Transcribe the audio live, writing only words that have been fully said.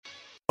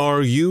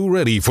Are you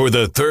ready for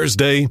the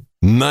Thursday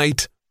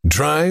Night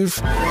Drive?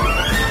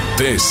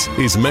 This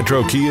is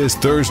Metro Kia's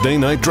Thursday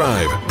Night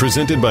Drive,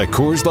 presented by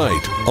Coors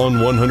Light on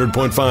 100.5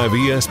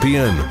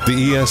 ESPN, the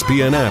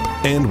ESPN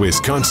app, and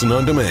Wisconsin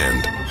On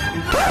Demand.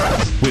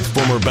 With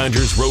former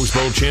Badgers Rose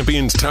Bowl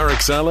champions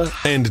Tarek Saleh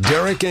and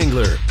Derek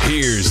Engler,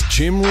 here's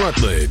Jim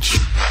Rutledge.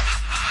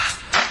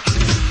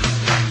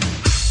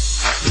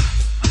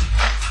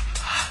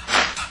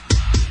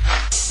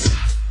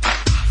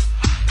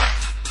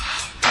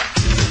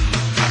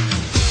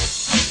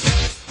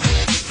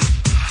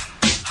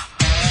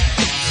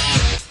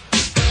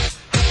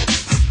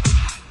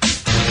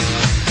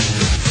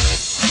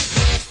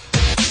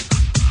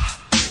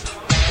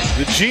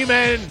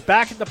 G-Men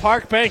back at the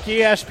Park Bank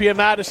ESPN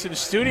Madison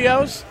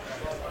studios.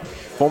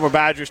 Former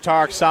Badgers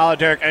Tarek Saleh,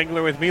 Derek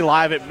Engler with me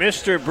live at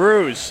Mr.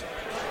 Brews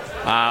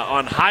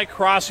on High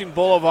Crossing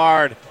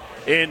Boulevard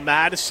in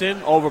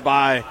Madison over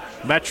by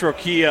Metro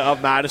Kia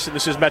of Madison.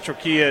 This is Metro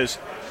Kia's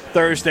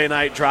Thursday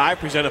Night Drive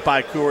presented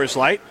by Coors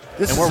Light.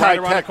 This and is we're high right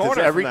around tech. the corner.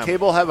 Does every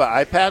table have an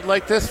iPad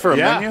like this for a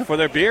menu? For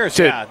their beers.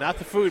 Dude. Yeah, not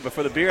the food, but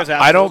for the beers.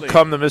 Absolutely. I don't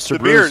come to Mr.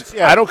 Brews.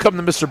 Beers, I don't come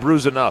to Mr.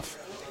 Brews enough.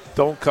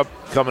 Don't come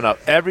coming up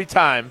every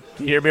time.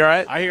 Can you hear me all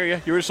right? I hear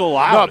you. You were so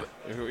loud.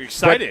 No, you were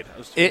excited.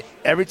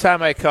 Every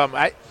time I come,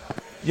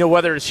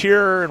 whether it's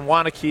here in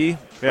Wanakee,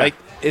 like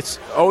it's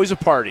always a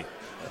party.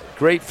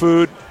 Great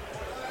food.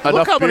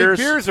 Look how beers.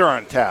 many beers are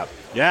on tap.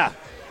 Yeah.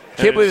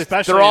 Can't believe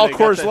they're all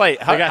Coors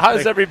Light. How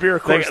is every beer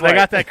Coors Light? They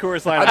got that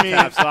Coors Light on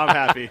tap, so I'm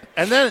happy.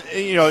 And then,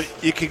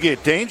 it could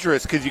get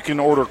dangerous because you can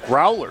order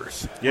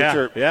growlers, which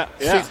are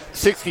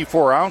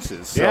 64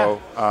 ounces.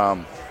 So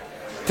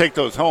take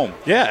those home.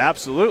 Yeah,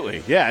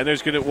 absolutely. Yeah, and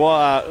there's going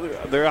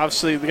to, they're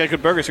obviously, they got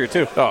good burgers here,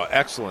 too. Oh,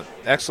 excellent.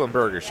 Excellent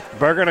burgers.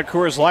 Burger and a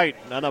Coors Light.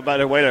 Not a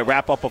better way to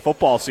wrap up a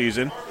football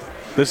season.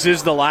 This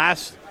is the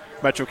last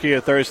Metro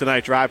Kia Thursday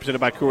Night Drive presented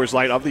by Coors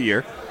Light of the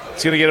year.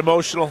 It's going to get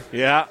emotional.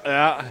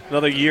 Yeah.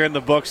 Another year in the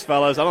books,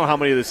 fellas. I don't know how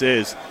many this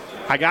is.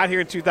 I got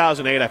here in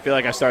 2008. I feel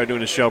like I started doing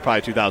this show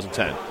probably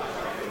 2010.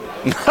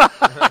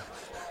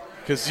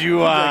 Because you,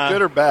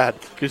 good or bad?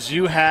 Because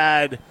you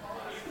had,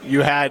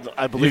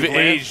 I believe, You've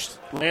aged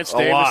Lance a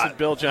Davis lot. and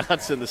Bill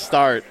Johnson to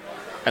start.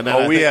 And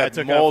then we had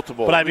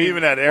multiple. But I mean, we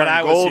even had Aaron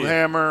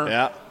Goldhammer.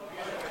 Yeah.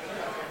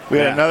 We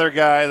had another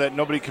guy that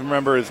nobody can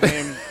remember his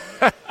name.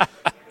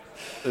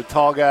 The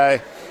tall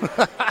guy.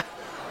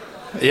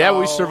 Yeah,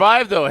 we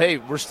survived, though. Hey,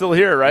 we're still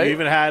here, right? We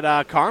even had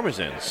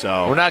Karmazin,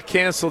 so we're not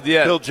canceled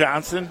yet. Bill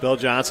Johnson. Bill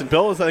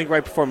was, I think,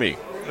 right before me.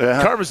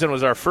 Karmazin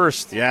was our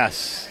first.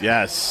 Yes.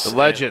 The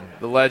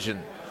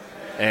legend.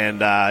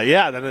 And,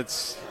 then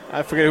it's –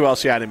 I forget who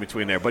else you had in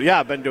between there. But,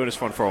 I've been doing this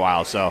one for a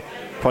while. So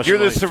you're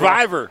the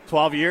survivor.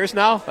 12 years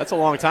now? That's a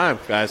long time,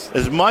 guys.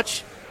 As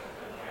much,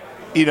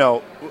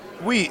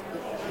 we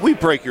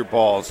break your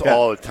balls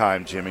all the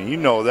time, Jimmy. You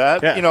know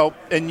that. Yeah.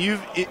 And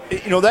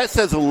that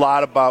says a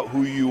lot about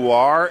who you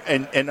are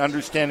and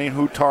understanding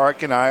who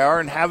Tarek and I are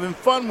and having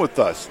fun with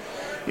us.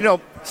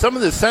 Some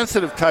of the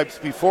sensitive types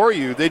before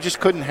you, they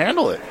just couldn't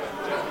handle it.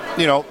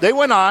 They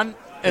went on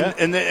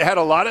and they had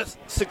a lot of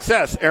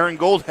success. Aaron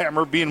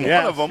Goldhammer being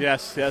one of them.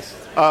 Yes.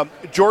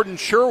 Jordan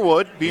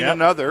Sherwood being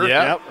another.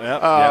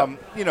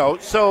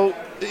 So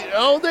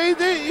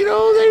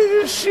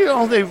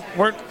they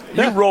weren't.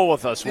 You roll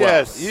with us well.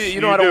 Yes,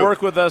 you know how to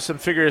work with us and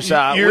figure us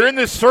out. You're in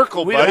this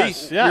circle, buddy.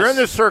 Yes. You're in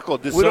this circle.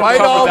 don't Despite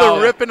come all about the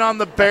it. ripping on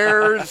the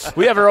Bears.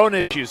 We have our own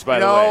issues, by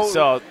the way.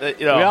 So,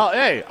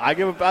 I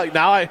give it back.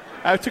 Now,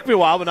 it took me a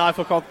while, but now I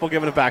feel comfortable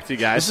giving it back to you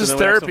guys. This is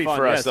therapy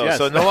for us, though.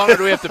 So no longer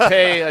do we have to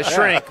pay a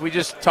shrink. We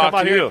just talk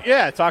to you.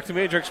 Yeah, talk to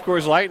me, drink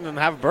Coors Light, and then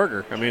have a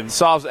burger. I mean, It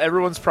solves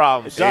everyone's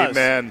problems. it does.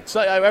 Amen.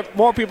 So,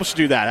 more people should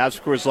do that. Have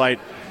some Coors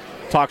Light,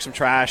 talk some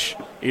trash,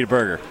 eat a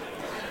burger.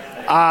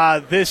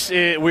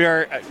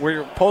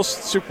 We're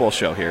post Super Bowl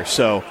show here.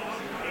 So,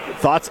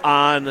 thoughts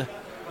on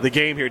the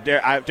game here,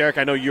 Derek?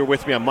 I know you were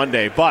with me on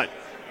Monday, but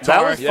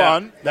That was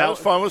fun. That was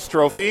fun with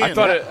Strophe. I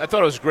thought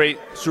it was great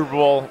Super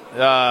Bowl.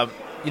 I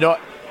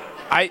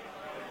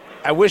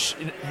wish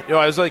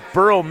I was like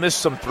Burrow missed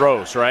some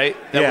throws, right?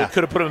 That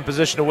could have put him in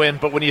position to win.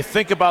 But when you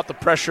think about the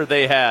pressure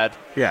they had,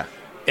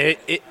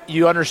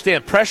 you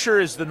understand pressure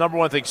is the number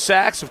one thing.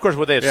 Sacks, of course,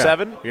 what they have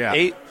 7,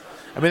 8.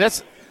 I mean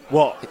that's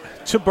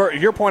to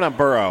your point on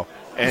Burrow.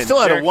 And he still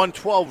had Derek, a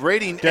 112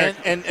 rating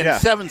and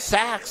 7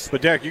 sacks.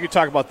 But Derek, you could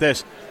talk about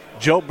this.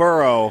 Joe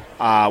Burrow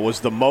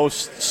was the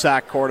most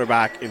sacked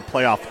quarterback in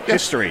playoff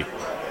history.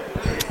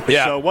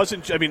 Yeah. So it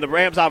wasn't. I mean, the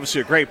Rams obviously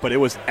are great, but it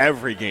was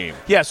every game.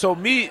 Yeah. So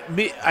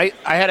I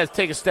had to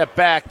take a step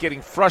back,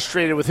 getting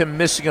frustrated with him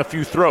missing a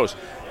few throws.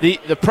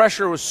 The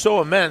pressure was so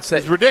immense that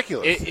it's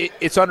ridiculous.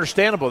 It's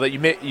understandable that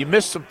you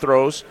missed some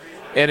throws,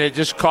 and it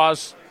just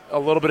caused a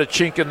little bit of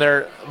chink in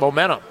their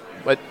momentum.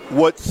 But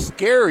what's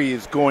scary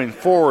is going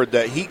forward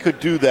that he could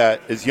do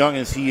that as young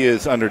as he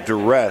is under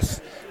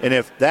duress. And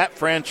if that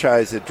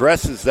franchise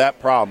addresses that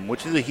problem,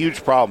 which is a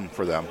huge problem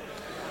for them,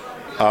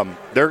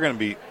 they're going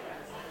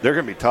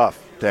to be tough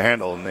to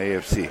handle in the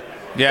AFC.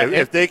 Yeah,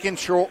 if they can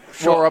shore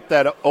up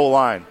that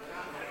O-line.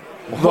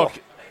 Look,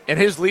 and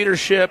his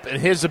leadership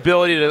and his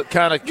ability to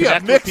kind of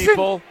connect with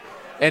people,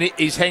 and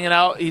he's hanging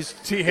out. He's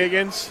T.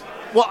 Higgins.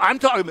 Well, I'm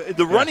talking about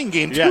the running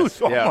game, too. Yes.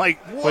 So I'm like,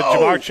 whoa. But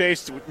Jamar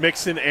Chase,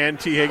 Mixon, and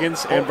T.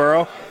 Higgins and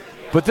Burrow.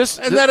 But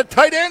that a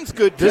tight end's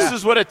good, too. This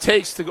is what it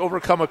takes to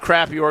overcome a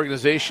crappy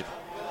organization.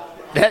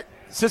 That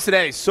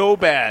Cincinnati's so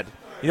bad.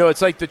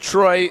 It's like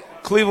Detroit.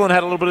 Cleveland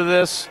had a little bit of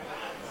this.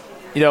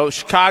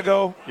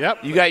 Chicago.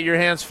 Yep. You got your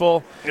hands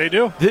full. They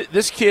do.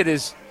 This kid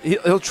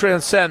he'll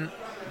transcend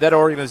that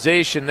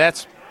organization.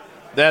 That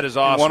is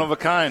awesome. One of a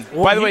kind.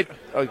 Well, by the way,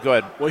 go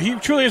ahead. Well, he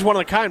truly is one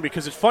of a kind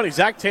because it's funny.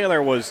 Zach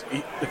Taylor if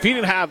he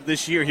didn't have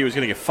this year, he was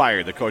going to get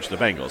fired, the coach of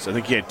the Bengals. I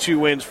think he had 2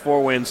 wins,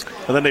 4 wins,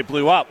 and then they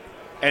blew up.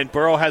 And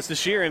Burrow has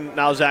this year, and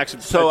now Zach's a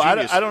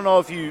genius. I don't know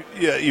if you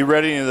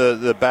read any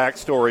of the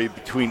backstory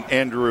between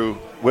Andrew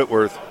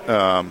Whitworth,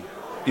 the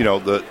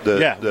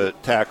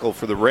tackle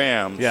for the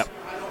Rams,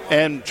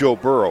 and Joe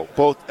Burrow,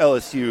 both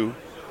LSU.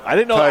 I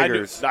didn't know.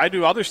 Tigers. I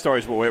do other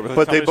stories about Whitworth.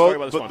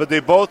 But they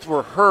both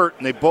were hurt,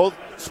 and they both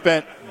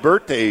spent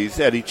birthdays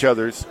at each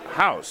other's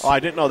house. Oh, I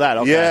didn't know that.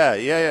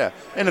 Okay. Yeah.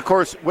 And, of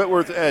course,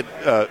 Whitworth had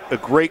a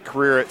great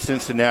career at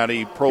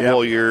Cincinnati, Pro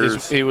Bowl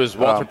years. He was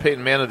Walter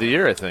Payton Man of the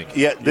Year, I think.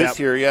 Yeah, this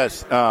year,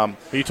 yes.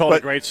 He told a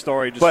great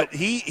story. But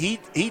he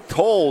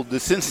told the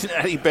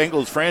Cincinnati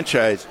Bengals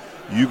franchise,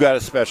 you got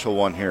a special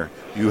one here.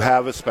 You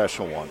have a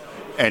special one.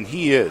 And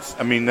he is.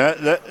 I mean,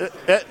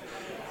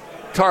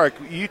 Tarek,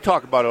 you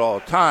talk about it all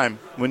the time.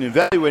 When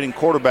evaluating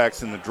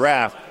quarterbacks in the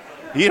draft,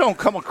 you don't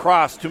come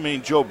across too many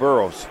Joe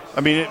Burrows.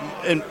 I mean,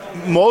 in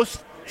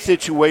most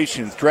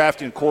situations,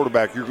 drafting a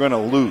quarterback, you're going to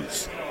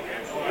lose.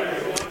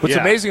 What's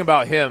amazing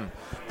about him,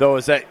 though,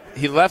 is that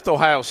he left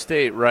Ohio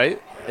State,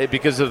 right,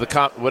 because of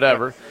the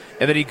whatever,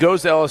 and then he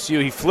goes to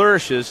LSU, he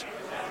flourishes,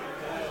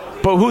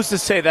 but who's to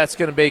say that's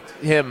going to make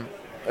him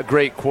a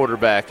great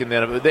quarterback? And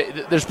then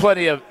there's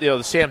plenty of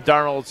the Sam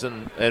Darnolds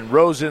and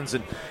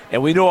Rosens,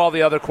 and we know all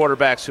the other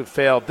quarterbacks who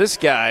failed. This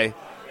guy,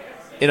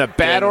 in a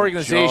bad Daniel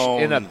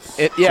organization, Jones,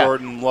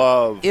 Jordan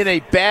Love, in a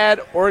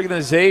bad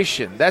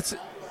organization, that's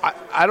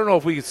I don't know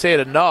if we could say it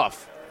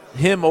enough.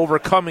 Him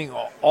overcoming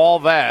all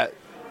that,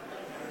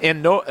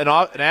 and an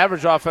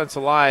average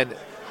offensive line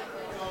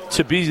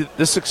to be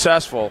this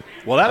successful.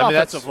 Well, that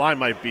offensive line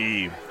might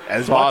be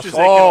as much as they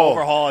can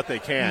overhaul it. They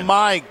can.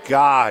 My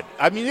God,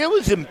 I mean, it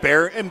was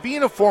embarrassing. And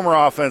being a former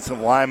offensive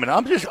lineman,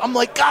 I'm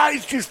like,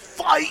 guys, just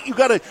fight. You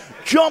got to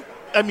jump.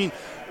 I mean,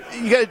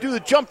 you got to do the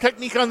jump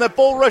technique on that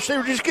bull rush. They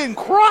were just getting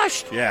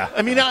crushed. Yeah.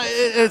 I mean,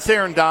 it's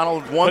Aaron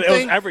Donald one thing.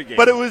 It was every game.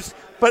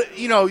 But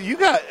you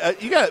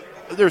got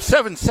there's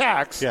 7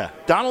 sacks. Yeah.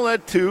 Donald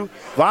had 2.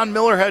 Von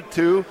Miller had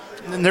 2.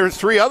 And there's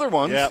 3 other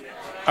ones. Yeah.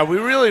 Are we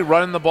really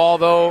running the ball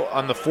though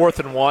on the 4th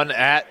and 1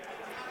 at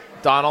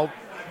Donald?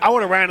 I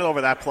would have ran it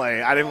over that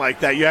play. I didn't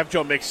like that. You have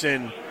Joe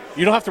Mixon.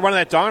 You don't have to run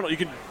that Darnold. You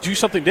can do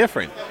something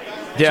different.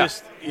 Yeah.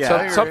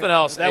 Something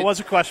else. That was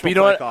a question. You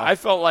know what? I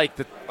felt like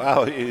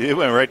Wow, it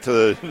went right to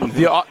the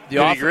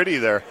nitty-gritty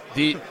there.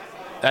 I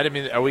didn't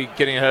mean. Are we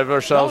getting ahead of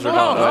ourselves or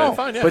no? No,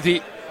 fine. Yeah. But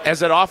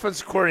as an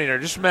offensive coordinator,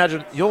 just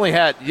imagine you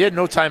had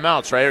no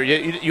timeouts, right? Or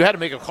you had to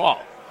make a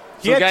call.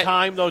 He had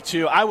time though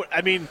too.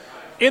 I mean,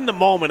 in the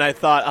moment, I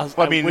thought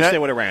I wish they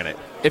would have ran it.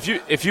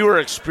 If you were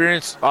an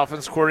experienced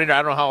offense coordinator,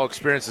 I don't know how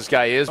experienced this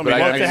guy is,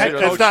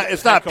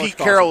 it's not Pete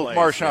Carroll with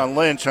Marshawn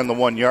Lynch on the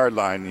 1 yard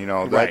line.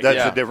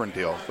 That's a different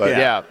deal.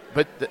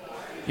 But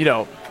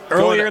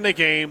earlier in the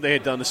game they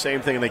had done the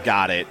same thing and they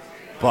got it,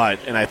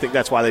 and I think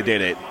that's why they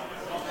did it.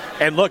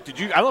 And look, I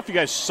don't know if you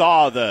guys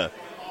saw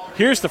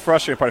Here's the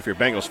frustrating part if you're a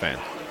Bengals fan.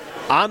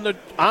 On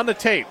the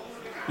tape,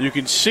 you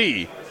can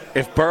see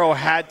if Burrow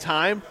had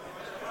time,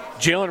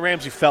 Jalen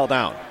Ramsey fell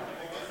down.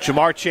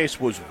 Jamar Chase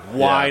was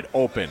wide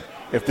open.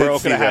 If Burrow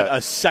could have had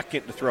a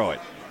second to throw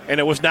it. And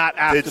it was not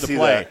after the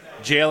play.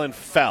 Jalen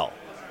fell.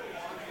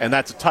 And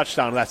that's a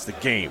touchdown, and that's the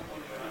game,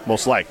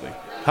 most likely.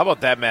 How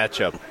about that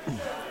matchup?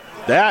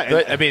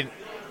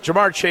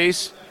 Jamar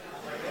Chase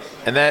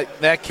and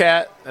that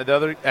cat,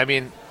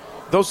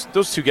 those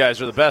 2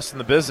 guys are the best in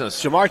the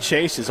business. Jamar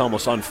Chase is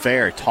almost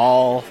unfair.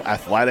 Tall,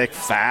 athletic,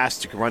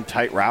 fast. You can run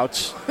tight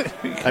routes.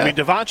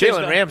 Devontae.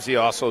 Jalen Ramsey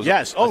also.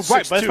 Yes. Oh,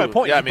 right. That's my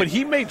point. Yeah, but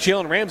he made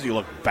Jalen Ramsey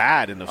look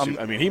bad in the.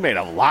 he made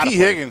a lot of. T.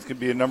 Higgins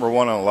could be a number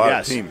 1 on a lot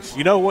of teams.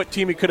 You know what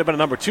team he could have been a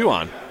number 2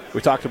 on?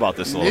 We talked about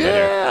this a little bit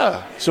here.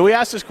 Yeah. So we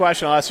asked this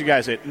question. I'll ask you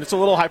guys it, and it's a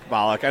little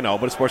hyperbolic, I know,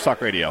 but it's Sports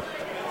Talk Radio.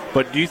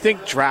 But do you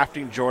think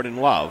drafting Jordan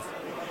Love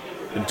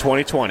in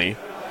 2020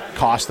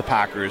 cost the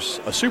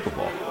Packers a Super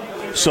Bowl?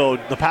 So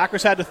the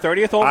Packers had the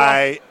 30th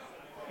overall?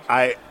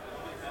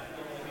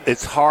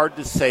 It's hard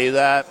to say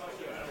that,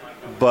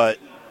 but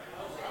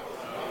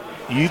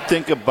you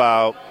think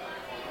about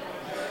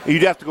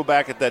you'd have to go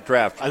back at that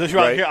draft.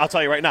 Right? Here, I'll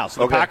tell you right now.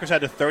 So the Packers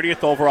had the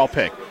 30th overall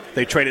pick.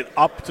 They traded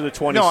up to the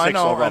 26th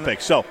overall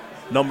pick. So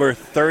number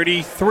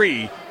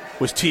 33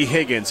 was T.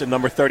 Higgins, and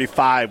number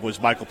 35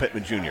 was Michael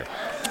Pittman Jr.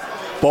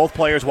 Both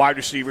players, wide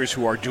receivers,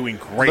 who are doing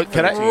great.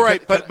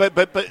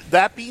 But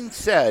that being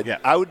said,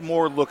 I would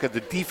more look at the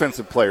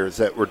defensive players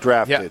that were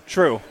drafted. Yeah,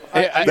 true.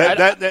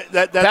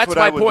 That's what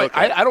my I would point.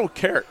 Look at. I don't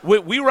care.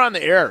 We were on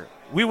the air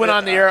we went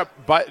on the air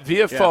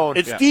via phone.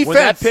 It's When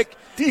that pick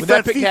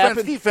defense.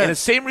 happened, and the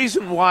same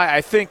reason why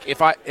I think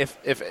if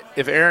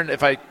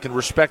I can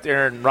respect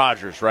Aaron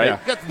Rodgers, right?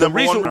 Yeah. The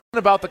reason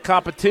about the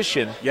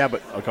competition. Yeah,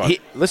 but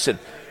listen,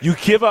 you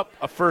give up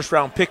a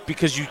first-round pick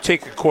because you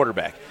take a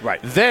quarterback. Right.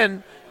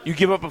 Then you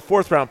give up a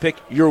fourth-round pick.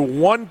 You're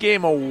one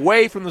game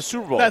away from the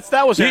Super Bowl.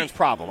 That was Aaron's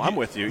problem. I'm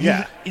with you.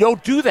 Yeah. You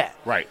don't do that.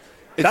 Right.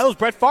 That was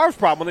Brett Favre's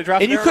problem when they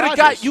drafted And you Aaron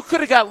Rodgers. could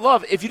have got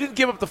Love if you didn't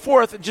give up the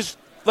fourth and just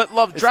let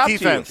Love drop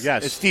defense. to you.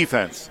 Yes. It's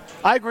defense.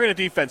 I agree in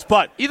defense,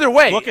 but Either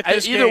way, look at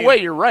this either game. way,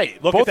 you're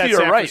right. Look Both at of that you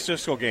are San right.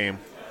 Francisco game,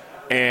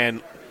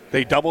 and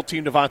they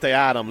double-teamed Devontae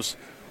Adams.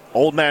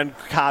 Old man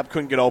Cobb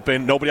couldn't get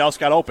open. Nobody else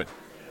got open.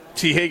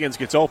 T. Higgins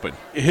gets open.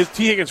 His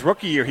T. Higgins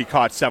rookie year, he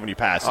caught 70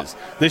 passes.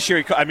 This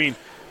year,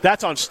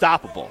 that's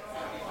unstoppable.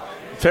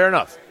 Fair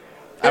enough.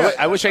 Yeah,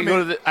 I wish I could go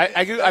to the.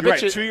 I bet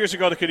right. you 2 years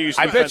ago they could have used.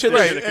 I bet you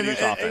defense. they This year they could use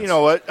offense. You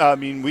know what? I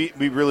mean, we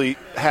really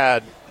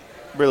had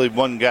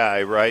one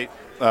guy, right?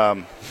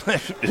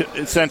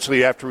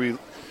 Essentially, after we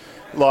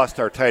lost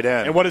our tight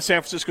end. And what did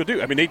San Francisco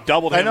do? I mean, they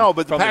doubled him. I know,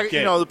 but from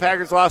the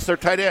Packers lost their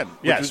tight end. Which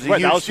yes,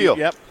 was a huge deal.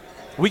 Yep.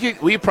 we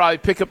could probably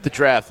pick up the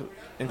draft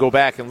and go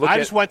back and look. I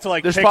just went to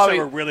there's picks probably,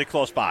 that were really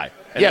close by.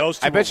 And yeah, those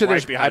two I bet you were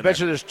there's. right behind I bet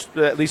there. you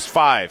there's at least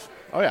 5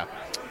 Oh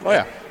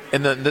yeah.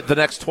 in the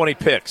next 20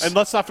 picks. And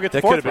let's not forget the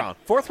That fourth could've been- round.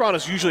 Fourth round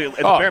is usually, at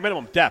the bare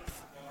minimum, depth.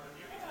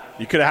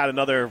 You could have had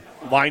another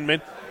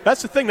lineman.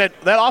 That's the thing,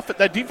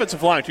 that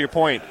defensive line, to your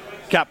point,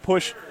 got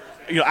pushed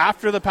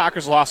after the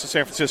Packers lost to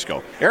San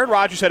Francisco. Aaron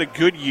Rodgers had a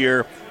good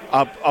year,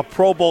 a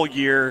Pro Bowl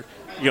year,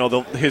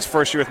 his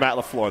first year with Matt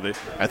LaFleur.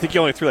 I think he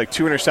only threw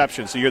 2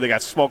 interceptions the year they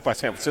got smoked by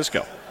San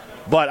Francisco.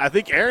 But I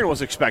think Aaron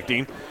was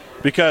expecting,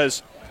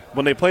 because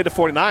when they played the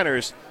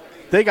 49ers,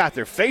 they got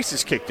their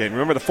faces kicked in.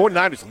 Remember, the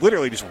 49ers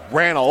literally just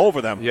ran all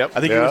over them. Yep. I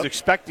think he was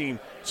expecting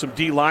some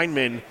D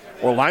linemen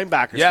or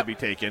linebackers to be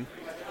taken.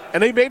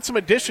 And they made some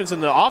additions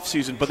in the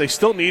offseason, but they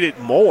still needed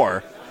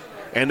more,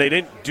 and they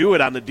didn't do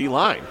it on the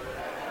D-line.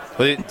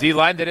 But the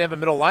D-line didn't have a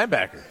middle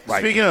linebacker. Right.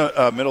 Speaking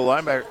of middle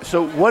linebacker,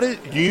 so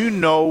do you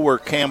know where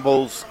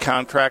Campbell's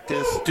contract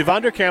is?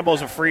 Devondre Campbell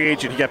is a free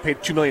agent. He got paid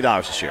 $2 million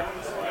this year.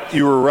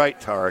 You were right,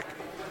 Tarek.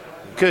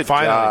 Good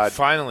God.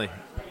 Finally.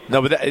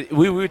 No, but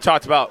we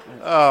talked about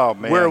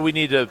where we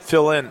need to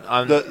fill in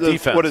on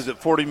defense. What is it,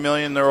 $40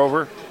 million they're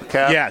over the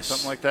cap? Yes.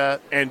 Something like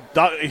that? And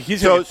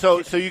he's so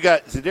you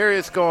got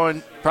Za'Darius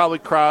going, probably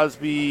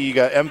Crosby, you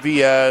got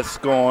MVS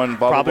going,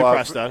 blah, probably blah, blah.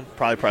 Preston.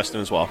 Probably Preston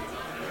as well.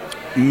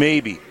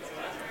 Maybe.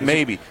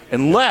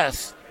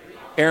 Unless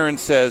Aaron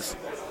says,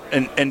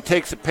 and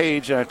takes a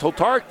page, and I told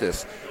Tarek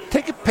this,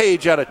 take a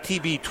page out of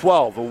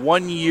TB12, a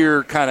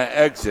one-year kind of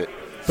exit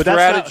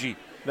strategy.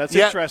 That's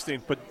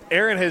interesting. But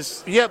Aaron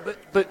has... Yeah,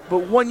 but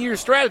 1 year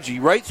strategy,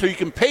 right? So you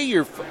can pay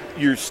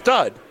your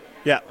stud.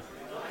 Yeah.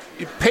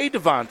 You pay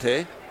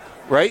Devontae,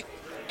 right?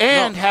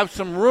 And have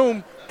some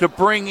room to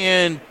bring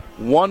in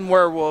one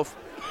werewolf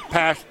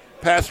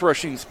pass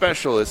rushing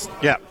specialist.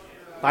 Yeah.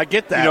 I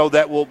get that.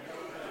 That will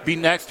be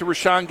next to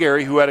Rashawn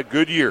Gary, who had a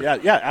good year.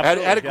 Yeah,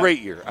 absolutely. Had a great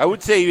year. I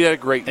would say he had a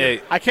great year.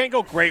 Hey, I can't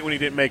go great when he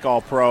didn't make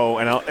All-Pro,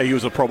 and he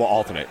was a Pro Bowl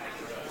alternate.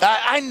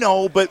 I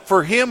know, but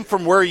for him,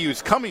 from where he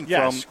was coming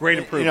from, great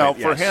improvement.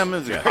 For him,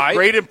 it's a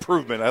great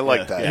improvement. I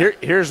like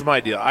that. Here's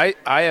my deal. I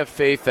have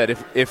faith that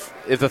if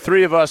the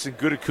three of us and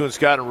Gutekunst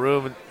got in a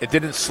room and it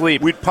didn't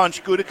sleep, we'd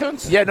punch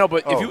Gutekunst. Yeah, no,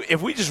 but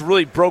if we just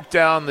really broke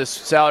down this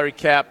salary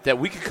cap, that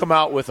we could come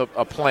out with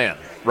a plan,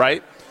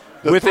 right?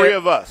 With three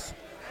of us.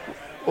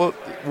 Well,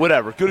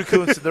 whatever.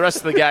 Gutekunst and the rest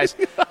of the guys.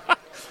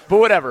 But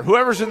whatever.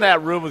 Whoever's in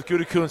that room with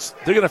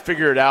Gutekunst, they're going to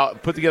figure it out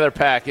and put together a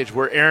package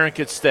where Aaron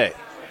could stay.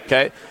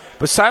 Okay?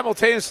 But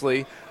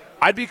simultaneously,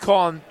 I'd be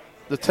calling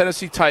the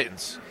Tennessee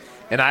Titans,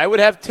 and I would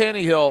have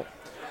Tannehill.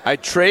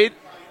 I'd trade,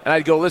 and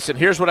I'd go, listen,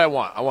 here's what I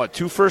want. I want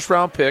 2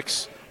 first-round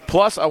picks,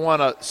 plus I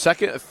want a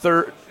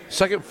third,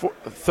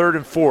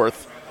 and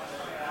fourth.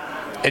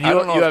 And I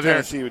don't know you if have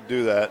Tennessee would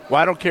do that. Well,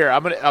 I don't care.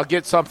 I'll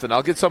get something.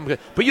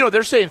 But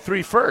they're saying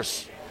 3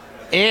 firsts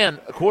and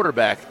a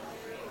quarterback,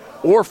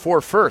 or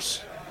 4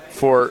 firsts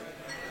for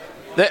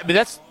that. I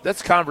mean,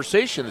 that's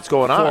conversation that's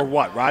going on. For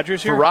what?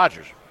 Rodgers here? For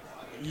Rodgers.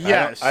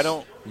 Yes. I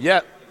don't. Yeah.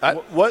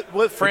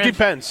 What franchise? It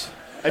depends.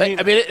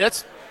 I mean,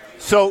 that's.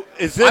 So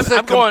is this I'm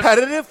a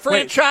competitive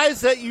franchise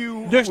that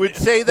you would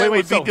say that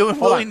would be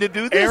willing to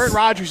do this? Aaron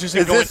Rodgers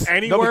isn't going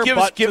anywhere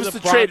but give to us the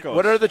the trade. Broncos.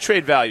 What are the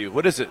trade value?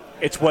 What is it?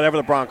 It's whatever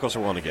the Broncos are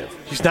willing to give.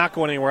 He's not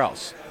going anywhere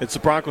else. It's the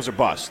Broncos or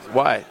bust.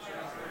 Why?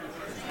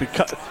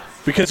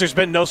 Because there's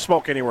been no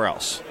smoke anywhere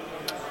else.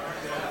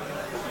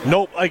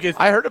 Nope. I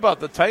heard about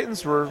the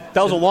Titans were.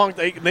 That was a long.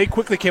 They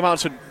quickly came out and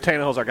said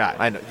Tannehill's our guy.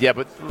 I know. Yeah,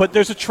 but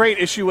there's a trade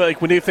issue.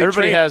 Like when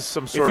everybody has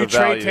some sort of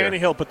value. If you trade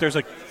Tannehill, but there's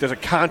a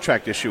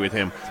contract issue with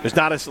him. There's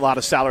not a lot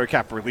of salary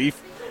cap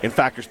relief. In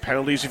fact, there's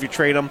penalties if you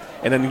trade him,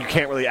 and then you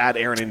can't really add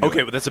Aaron into it.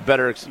 Okay, but that's a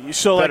better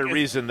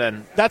reason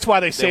than. That's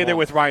why they say they're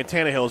with Ryan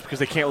Tannehill, is because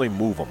they can't really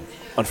move him.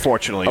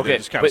 Unfortunately, they're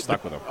just kind of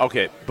stuck with him.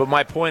 Okay, but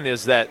my point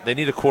is that they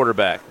need a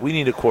quarterback. We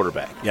need a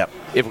quarterback. Yep.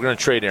 If we're going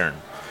to trade Aaron,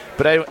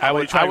 but I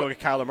would try to go get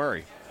Kyler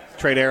Murray.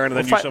 trade Aaron and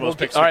then use some of those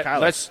picks. All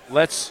right,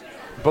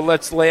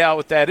 let's lay out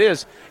what that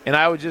is. And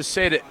I would just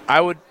say that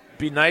I would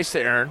be nice to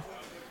Aaron,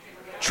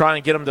 try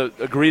and get him to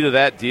agree to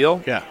that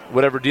deal. Yeah.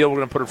 Whatever deal we're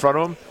going to put in front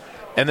of him.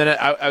 And then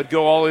I would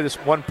go all the way to this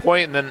one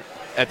point, and then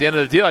at the end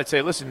of the deal, I'd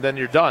say, listen, then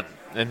you're done.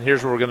 And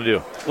here's what we're going to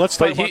do.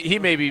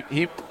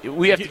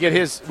 We have to get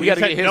his. We got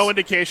to get his. No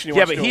indication.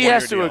 He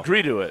has to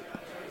agree to it.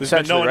 There's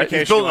been no indication.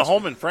 He's building a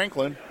home in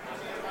Franklin.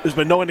 There's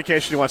been no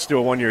indication he wants to do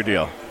a 1-year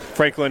deal.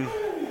 Franklin,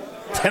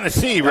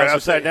 Tennessee, right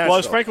outside Nashville. Well,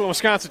 it's Franklin,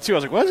 Wisconsin too. I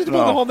was like, what is he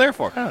building a home there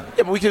for? Yeah,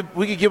 but we could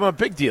give him a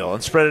big deal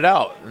and spread it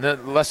out, and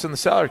then lessen the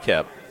salary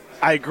cap.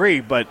 I agree,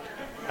 and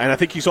I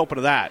think he's open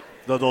to that.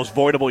 Those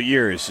voidable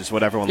years is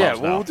what everyone loves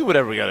now. Yeah, we'll do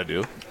whatever we got to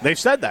do. They've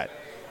said that.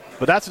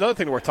 But that's another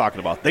thing we're talking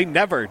about. They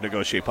never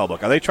negotiate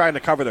public. Are they trying to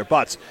cover their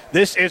butts?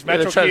 This is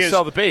Metro They're trying to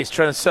sell the base,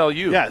 trying to sell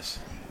you. Yes.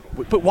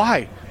 But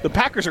why? The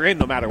Packers are in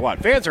no matter what.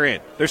 Fans are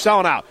in. They're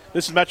selling out.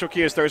 This is Metro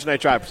Kia's Thursday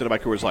Night Drive presented by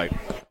Coors Light.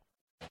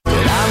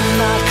 I'm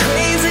not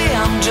crazy,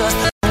 I'm just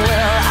well,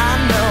 I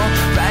know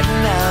right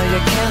now you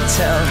can't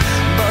tell,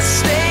 but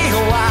stay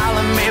a while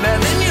and maybe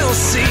then you'll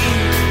see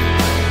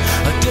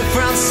a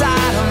different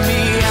side of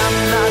me. I'm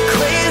not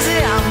crazy,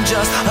 I'm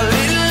just a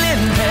little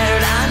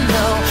impaired. I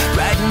know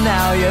right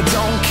now you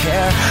don't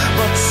care,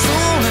 but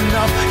soon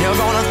enough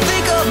you're gonna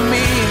think of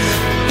me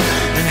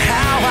and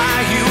how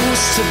I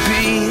used to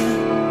be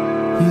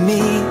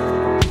me,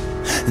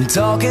 and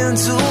talking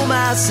to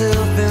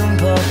myself in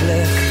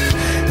public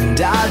and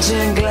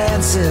dodging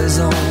glances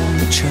on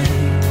the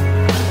train.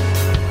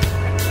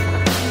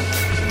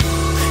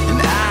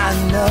 And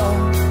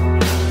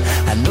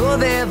I know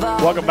they've all.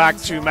 Welcome back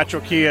to Metro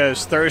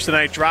Kia's Thursday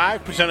Night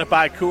Drive, presented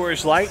by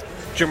Coors Light.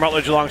 Jim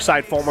Rutledge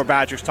alongside former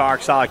Badgers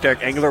talk solid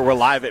Derek Engler. We're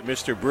live at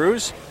Mr.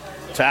 Brews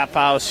Tap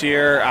House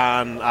here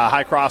on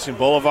High Crossing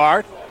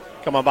Boulevard.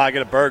 Come on by,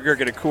 get a burger,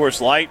 get a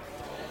Coors Light.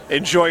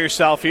 Enjoy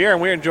yourself here,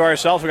 and we enjoy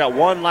ourselves. We got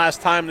one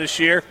last time this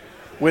year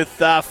with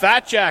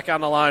Fat Jack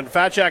on the line.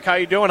 Fat Jack, how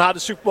you doing? How'd the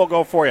Super Bowl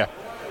go for you?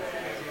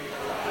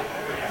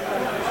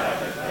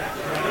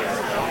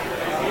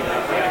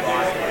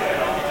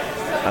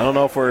 I don't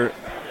know if we're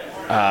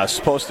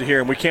supposed to hear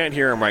him. We can't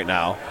hear him right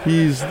now.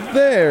 He's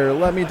there.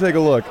 Let me take a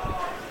look.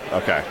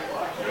 Okay.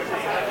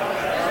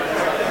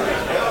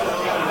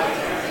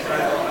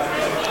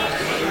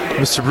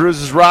 Mr.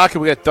 Brews is rocking.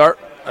 We got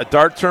a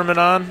dart tournament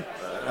on.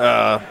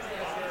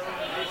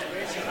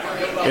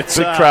 It's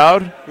a big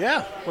crowd.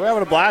 Yeah, we're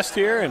having a blast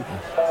here, and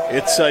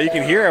it's you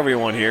can hear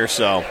everyone here.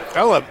 So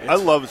I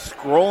love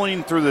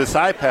scrolling through this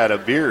iPad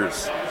of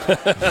beers.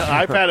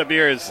 iPad of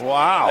beers.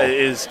 Wow,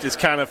 is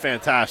kind of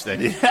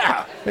fantastic.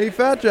 Yeah. Hey,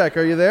 Fat Jack,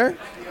 are you there?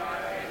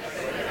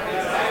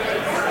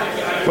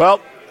 Well,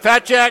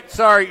 Fat Jack,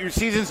 sorry, your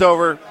season's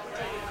over.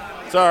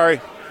 Sorry.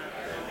 Is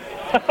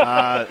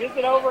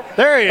it over?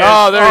 There he is.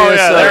 Oh, there he is.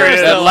 Yeah, there he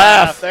is. That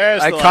laugh.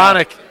 There's the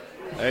iconic.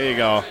 Laugh. There you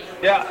go.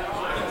 Yeah.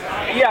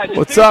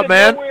 What's up,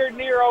 man? Nowhere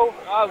near.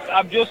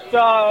 I'm just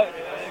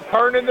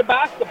turning to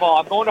basketball.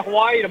 I'm going to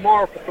Hawaii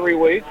tomorrow for 3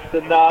 weeks,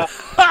 and gonna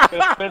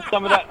spend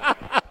some of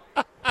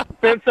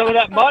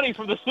that money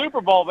from the Super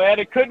Bowl. Man,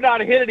 it could not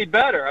have hit any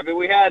better. I mean,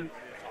 we had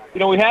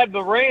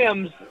the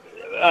Rams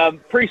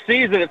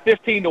preseason at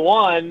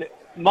 15-1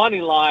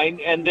 money line,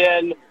 and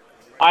then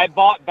I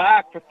bought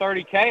back for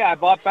 $30K. I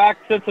bought back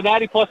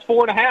Cincinnati plus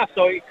 4.5,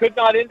 so it could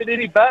not end it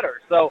any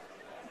better. So,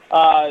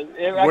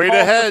 way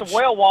to hedge.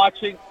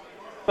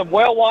 Some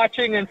whale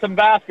watching, and some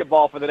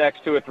basketball for the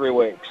next 2 or 3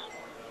 weeks.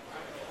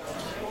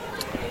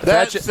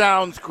 That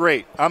sounds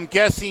great. I'm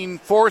guessing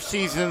 4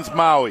 Seasons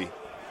Maui.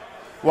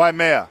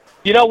 Waimea.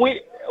 You know,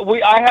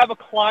 I have a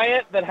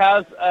client that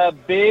has a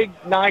big,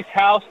 nice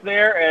house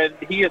there, and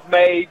he has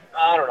made,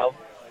 I don't know,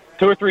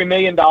 $2 or $3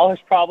 million,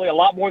 probably a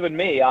lot more than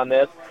me on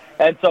this.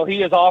 And so he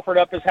has offered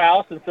up his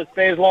house and said,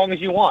 stay as long as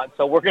you want.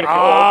 So we're going to go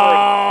over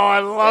I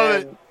love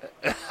it.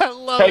 I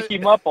love take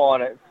him up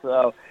on it.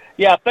 So,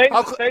 yeah, things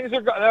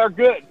are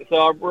good.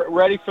 So I'm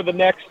ready for the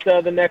next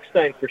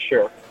thing for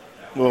sure.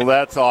 Well,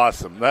 that's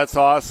awesome. That's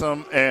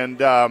awesome.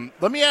 And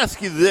let me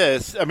ask you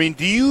this. I mean,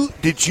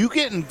 did you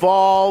get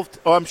involved?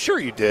 Oh, I'm sure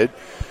you did.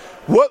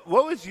 What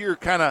was your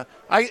kind of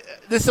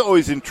 – this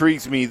always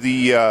intrigues me,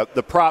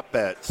 the prop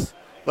bets.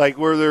 Like,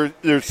 were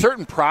there's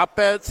certain prop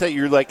bets that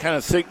you're, like, kind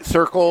of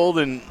circled?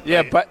 And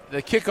yeah, but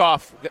the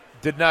kickoff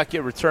did not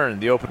get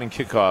returned, the opening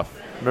kickoff.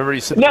 Remember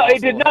you said no,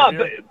 it did not.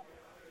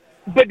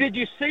 But did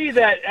you see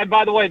that? And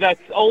by the way,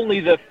 that's only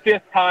the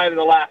 5th time in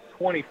the last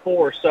 24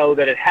 or so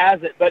that it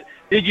hasn't. But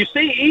did you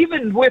see,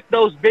 even with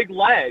those big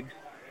legs,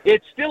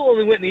 it still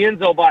only went in the end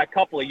zone by a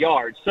couple of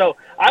yards. So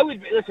I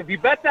would – listen, if you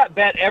bet that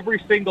bet every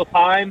single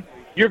time,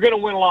 you're going to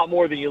win a lot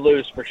more than you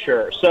lose for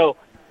sure. So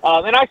 –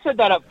 and I said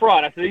that up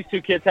front. I said these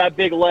 2 kids have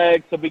big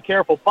legs, so be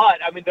careful. But,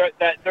 I mean,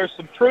 there's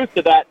some truth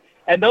to that.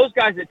 And those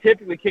guys that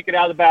typically kick it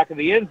out of the back of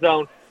the end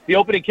zone, the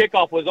opening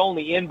kickoff was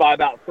only in by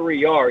about 3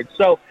 yards.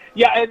 So,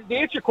 yeah, and to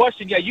answer your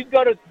question, yeah, you can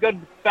go to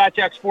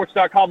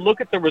FatJackSports.com,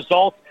 look at the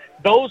results.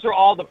 Those are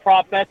all the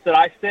prop bets that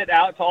I sent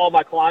out to all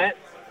my clients.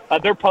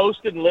 They're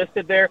posted and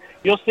listed there.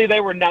 You'll see they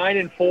were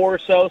 9-4 or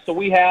so. So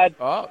we had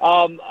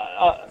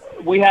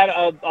we had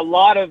a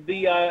lot of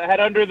the had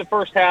under the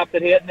first half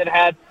that hit, and then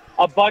had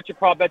a bunch of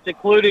prop bets,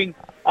 including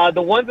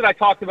the ones that I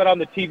talked about on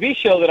the TV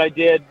show that I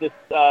did,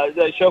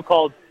 the show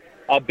called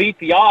Beat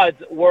the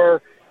Odds,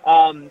 were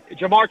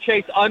Jamar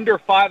Chase under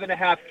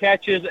 5.5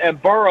 catches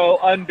and Burrow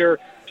under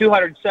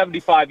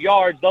 275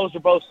 yards. Those are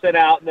both sent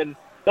out, and then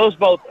those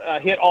both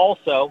hit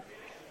also.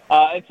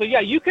 And so,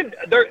 yeah, you can.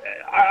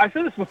 I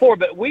said this before,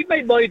 but we've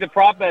made money to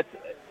prop bets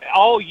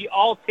all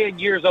 10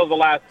 years over the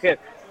last 10.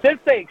 Since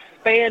they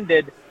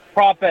expanded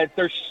prop bets,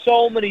 there's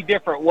so many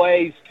different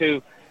ways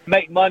to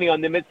make money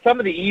on them. It's some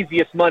of the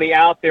easiest money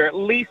out there, at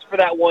least for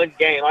that one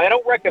game. I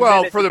don't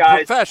recommend it for to the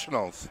guys.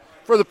 professionals.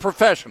 For the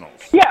professionals.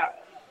 Yeah,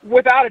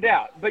 without a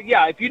doubt. But,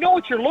 yeah, if you know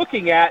what you're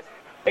looking at,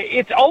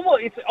 it's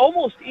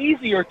almost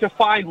easier to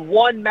find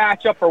one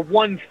matchup or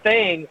one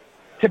thing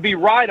to be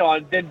right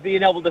on than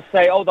being able to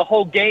say, oh, the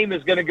whole game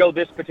is going to go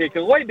this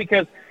particular way,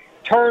 because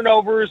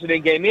turnovers and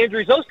in-game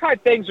injuries, those kind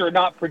of things are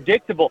not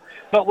predictable.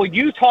 But when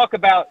you talk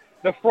about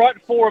the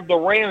front four of the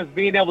Rams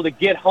being able to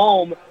get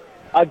home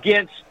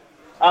against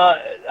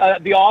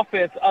the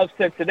offense of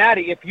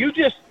Cincinnati, if you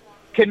just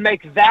can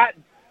make that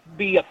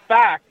be a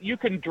fact, you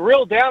can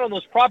drill down on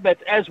those prop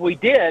bets as we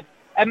did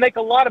and make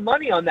a lot of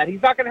money on that.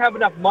 He's not going to have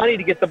enough money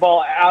to get the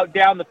ball out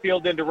down the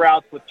field into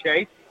routes with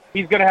Chase.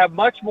 He's going to have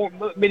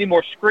many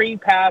more screen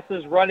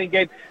passes, running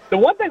game. The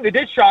one thing that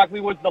did shock me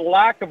was the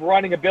lack of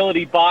running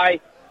ability by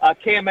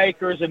Cam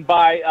Akers and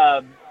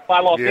by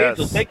Los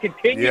Angeles. They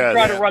continue to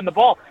try to run the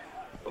ball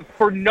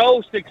for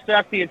no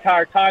success the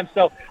entire time.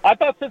 So I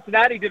thought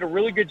Cincinnati did a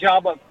really good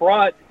job up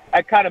front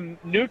at kind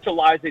of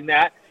neutralizing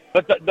that.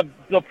 But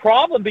the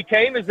problem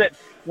became is that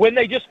when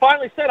they just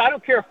finally said, I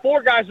don't care if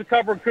 4 guys are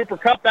covering Cooper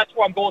Kupp, that's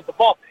where I'm going with the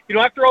ball. You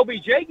know, after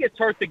OBJ gets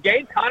hurt, the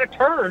game kind of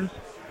turns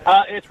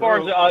as far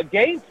as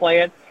game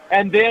plan.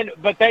 And then,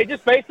 but they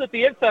just basically at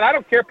the end said, I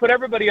don't care, put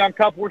everybody on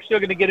Kupp, we're still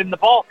going to get in the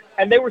ball.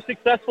 And they were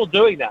successful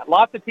doing that.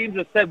 Lots of teams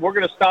have said, we're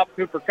going to stop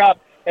Cooper Kupp,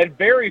 and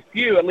very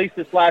few, at least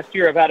this last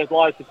year, have had a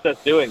lot of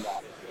success doing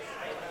that.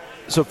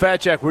 So,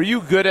 Fat Jack, were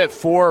you good at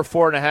 4 or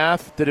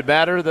 4.5? Did it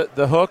matter,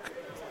 the hook?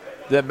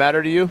 Did that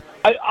matter to you?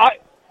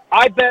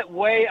 I bet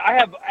I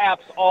have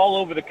apps all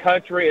over the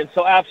country, and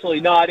so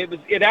absolutely not.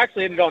 It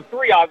actually ended on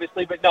 3,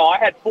 obviously, but no, I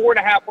had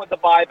 4.5 with the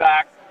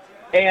buyback,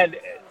 and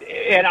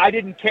I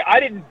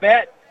didn't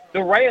bet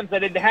the Rams. I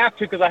didn't have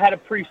to because I had a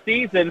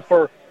preseason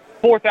for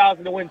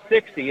 4,000 to win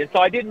 60, and so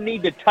I didn't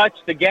need to touch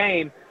the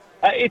game.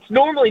 It's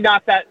normally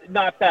not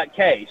that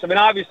case. I mean,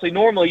 obviously,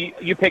 normally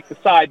you pick the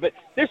side, but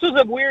this was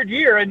a weird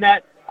year in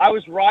that I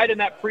was right in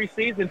that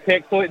preseason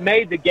pick, so it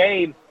made the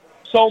game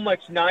so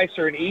much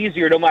nicer and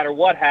easier no matter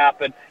what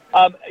happened.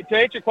 To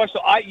answer your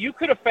question, you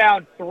could have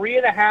found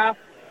 3.5,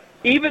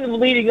 even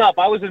leading up.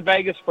 I was in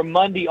Vegas from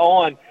Monday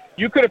on.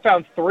 You could have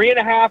found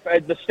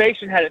 3.5. The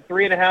station had it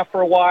 3.5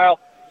 for a while.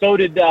 So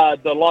did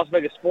the Las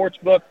Vegas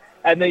Sportsbook.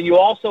 And then you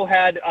also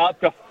had up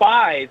to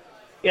 5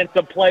 in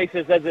some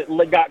places as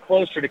it got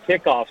closer to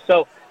kickoff.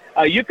 So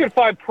you could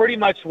find pretty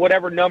much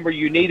whatever number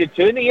you needed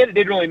to. In the end, it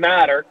didn't really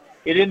matter.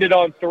 It ended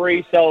on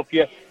 3. So if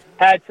you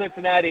had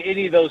Cincinnati,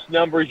 any of those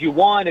numbers, you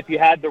won. If you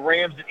had the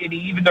Rams,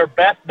 even their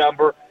best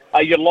number,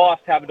 you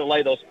lost having to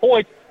lay those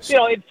points. You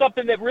know, it's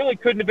something that really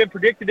couldn't have been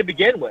predicted to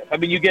begin with. I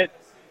mean, you get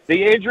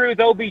the injury with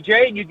OBJ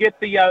and you get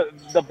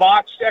the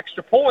botched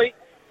extra point,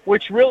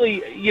 which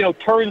really,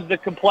 turns the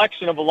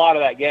complexion of a lot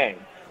of that game.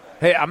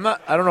 Hey, I don't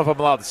know if I'm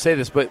allowed to say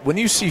this, but when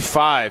you see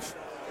 5,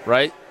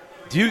 right,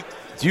 do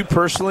you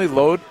personally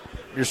load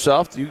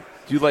yourself? Do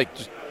you like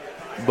just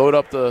load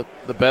up the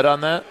bet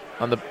on that,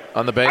 on the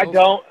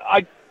Bengals?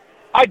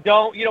 I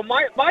don't. You know,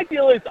 my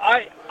deal is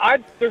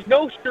there's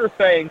no sure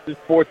things in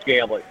sports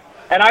gambling.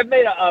 And I've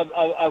made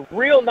a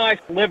real nice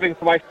living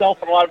for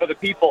myself and a lot of other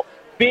people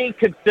being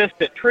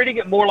consistent, treating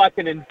it more like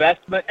an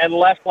investment and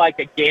less like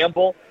a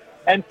gamble.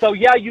 And so,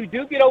 yeah, you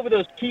do get over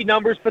those key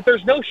numbers, but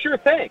there's no sure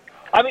thing.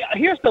 I mean,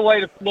 here's the way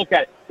to look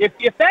at it.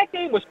 If that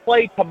game was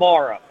played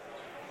tomorrow,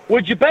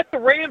 would you bet the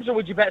Rams or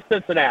would you bet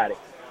Cincinnati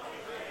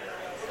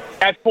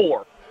at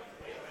 4?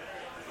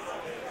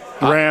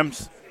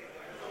 Rams.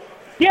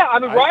 Yeah, I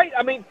mean, right?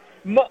 I mean,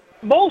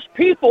 most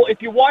people,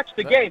 if you watch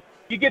the game,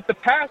 you get the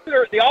pass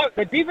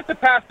the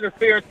defensive pass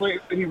interference where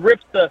he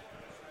rips the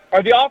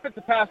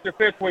offensive pass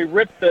interference where he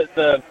rips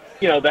the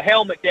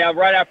helmet down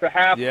right after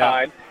halftime.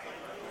 Yeah.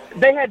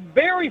 They had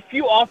very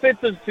few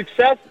offensive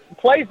success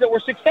plays that were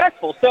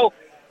successful. So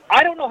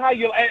I don't know how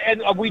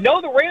and we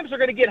know the Rams are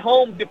going to get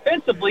home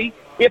defensively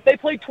if they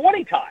play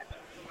 20 times.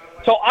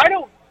 So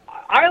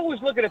I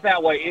always look at it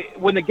that way.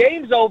 When the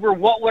game's over,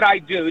 what would I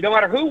do? No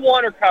matter who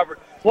won or covered,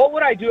 what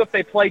would I do if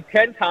they played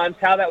 10 times,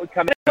 how that would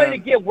come in? And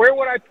again, where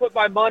would I put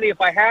my money if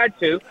I had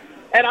to?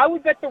 And I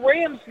would bet the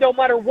Rams no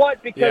matter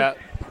what because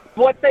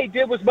what they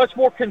did was much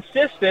more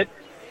consistent.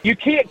 You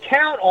can't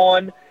count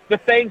on the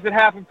things that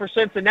happen for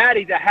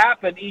Cincinnati to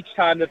happen each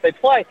time that they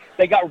play.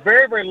 They got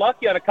very, very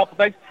lucky on a couple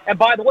things. And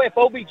by the way, if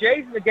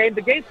OBJ's in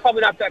the game's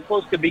probably not that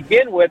close to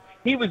begin with.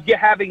 He was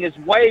having his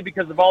way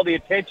because of all the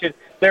attention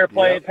they're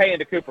paying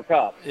to Cooper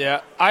Kupp.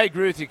 Yeah, I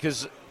agree with you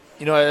because,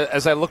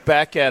 as I look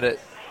back at it,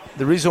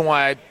 the reason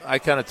why I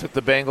kind of took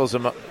the Bengals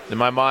in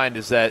my mind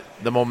is that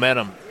the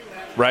momentum,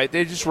 right?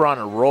 They just were on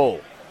a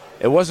roll.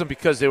 It wasn't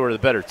because they were the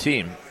better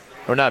team,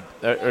 or not,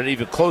 or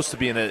even close to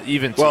being an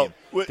even team.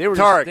 Well, they were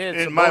Tarek,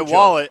 just, in my mojo.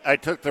 wallet, I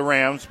took the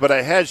Rams, but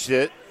I hedged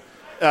it.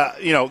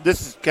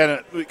 This is kind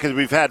of because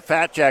we've had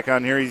Fat Jack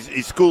on here.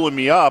 He's schooling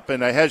me up,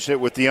 and I hedged it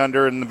with the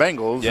under and the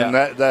Bengals, and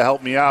that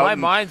helped me out. My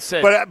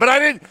mindset, but I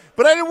didn't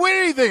win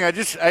anything. I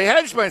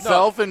hedged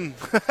myself, and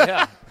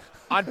yeah.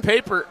 On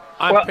paper,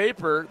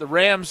 the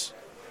Rams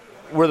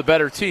were the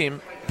better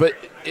team, but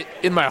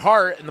in my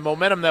heart and the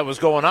momentum that was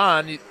going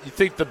on, you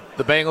think the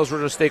Bengals were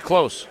going to stay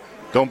close.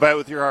 Don't bet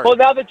with your heart. Well,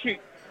 now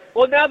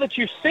that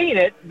you've seen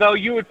it, though,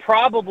 you would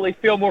probably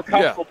feel more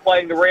comfortable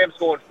playing the Rams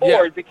going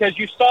forward because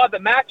you saw the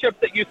matchups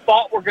that you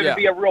thought were going to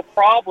be a real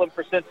problem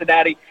for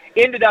Cincinnati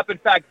ended up, in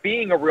fact,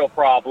 being a real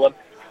problem,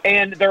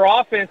 and their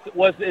offense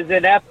was as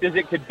inept as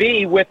it could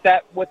be with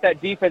that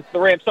defense, the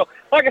Rams. So,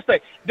 like I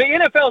say, the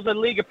NFL is a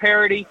league of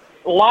parity.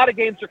 A lot of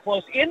games are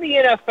close. In the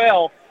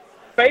NFL,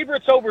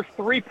 favorites over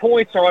 3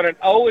 points are on an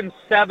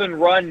 0-7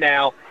 run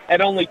now,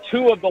 and only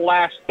 2 of the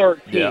last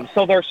 13. Yeah.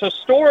 So there's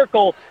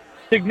historical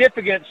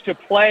significance to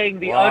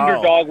playing the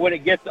underdog when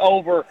it gets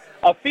over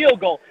a field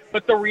goal.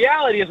 But the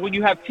reality is when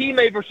you have Team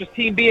A versus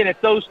Team B and it's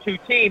those two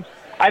teams,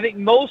 I think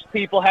most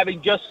people,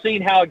 having just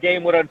seen how a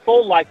game would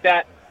unfold like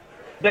that,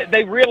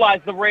 they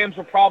realize the Rams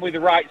were probably the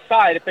right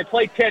side. If they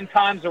play 10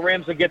 times, the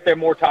Rams will get there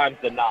more times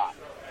than not.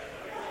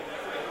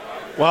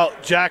 Well,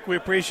 Jack, we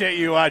appreciate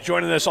you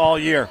joining us all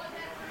year.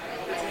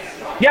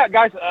 Yeah,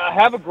 guys,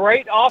 have a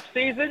great off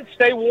season.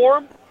 Stay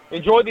warm.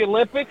 Enjoy the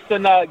Olympics.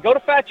 And go to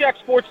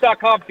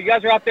FatJackSports.com. If you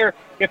guys are out there,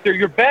 if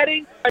you're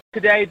betting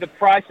today, the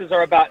prices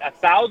are about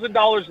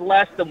 $1,000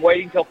 less than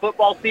waiting till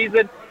football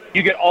season.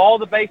 You get all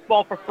the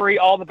baseball for free,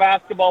 all the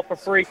basketball for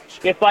free.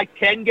 It's like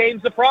 10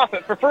 games of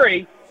profit for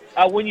free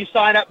when you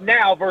sign up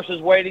now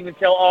versus waiting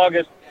until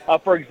August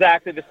for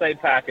exactly the same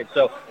package.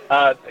 So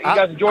you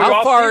guys enjoy your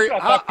off-season.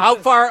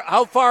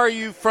 How far are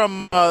you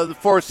from the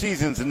Four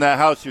Seasons in that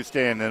house you're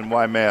staying in,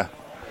 Waimea?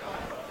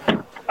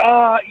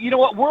 You know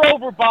what? We're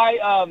over by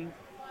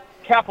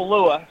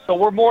Kapalua, so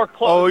we're more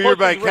close. Oh, you're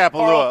by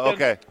Kapalua.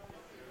 Okay.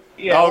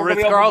 Yeah, oh,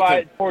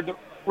 Ritz-Carlton. For the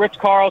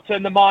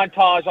Ritz-Carlton, the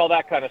Montage, all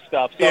that kind of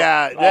stuff. So,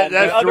 yeah,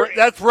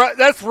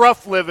 that's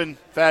rough living,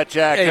 Fat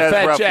Jack. Hey, that's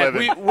Fat rough Jack,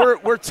 living.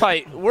 we're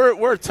tight.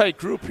 We're a tight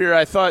group here.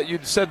 I thought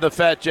you'd send the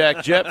Fat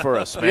Jack jet for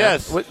us, man.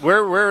 Yes.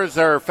 Where is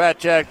our Fat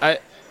Jack?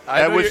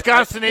 At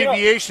Wisconsin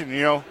Aviation,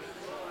 Your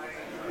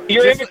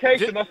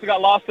invitation must have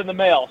got lost in the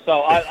mail,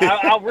 so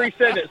I'll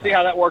resend it, see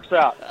how that works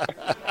out.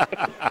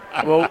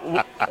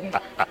 Well,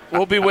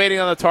 we'll be waiting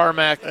on the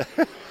tarmac.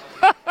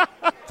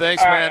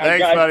 Thanks, man. Right,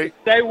 Thanks, guys, buddy.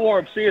 Stay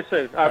warm. See you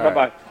soon. All right,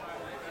 bye-bye. All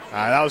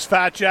right, that was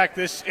Fat Jack.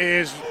 This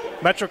is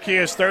Metro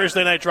Kia's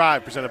Thursday Night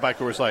Drive, presented by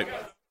Coors Light.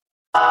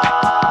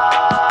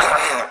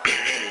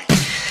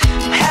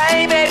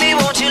 Hey, baby,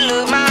 won't you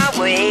look my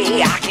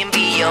way? I can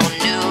be your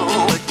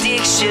new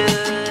addiction.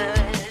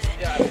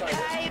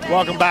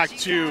 Welcome back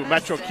to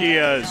Metro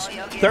Kia's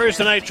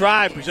Thursday Night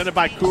Drive, presented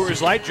by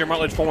Coors Light. Jim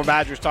Rutledge, former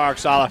Badgers, Tarek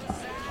Saleh,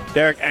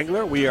 Derek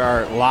Engler. We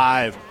are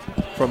live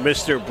from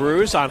Mr.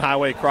 Brews on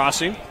Highway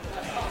Crossing.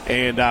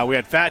 And we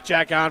had Fat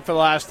Jack on for the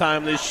last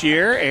time this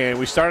year, and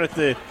we started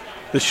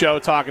the show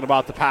talking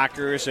about the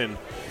Packers and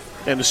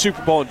the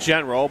Super Bowl in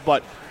general.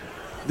 But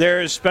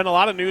there's been a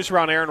lot of news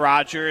around Aaron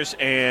Rodgers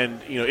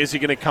and, is he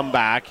going to come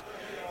back?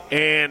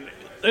 And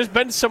there's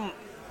been some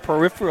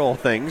peripheral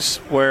things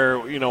where,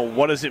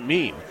 what does it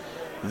mean?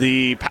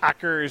 The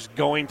Packers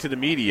going to the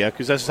media,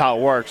 because this is how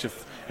it works.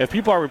 If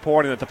people are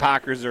reporting that the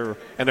Packers and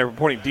they're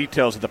reporting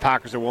details that the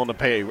Packers are willing to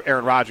pay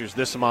Aaron Rodgers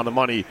this amount of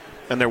money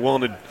and they're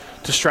willing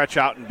to stretch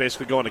out and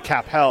basically go into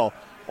cap hell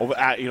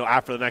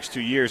after the next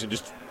 2 years and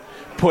just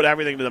put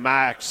everything to the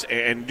max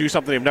and do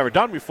something they've never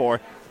done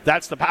before,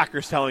 that's the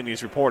Packers telling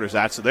these reporters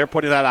that. So they're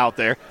putting that out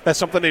there. That's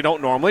something they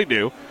don't normally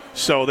do.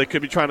 So they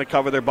could be trying to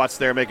cover their butts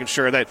there, making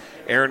sure that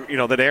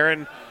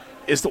Aaron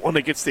is the one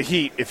that gets the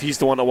heat if he's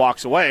the one that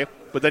walks away.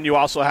 But then you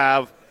also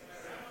have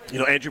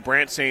Andrew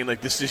Brandt saying, like,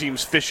 this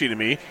seems fishy to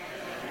me.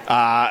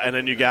 And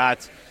then you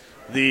got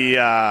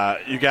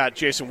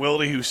Jason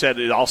Wilde, who said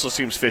it also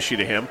seems fishy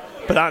to him.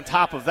 But on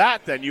top of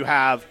that, then you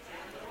have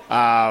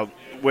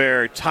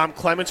where Tom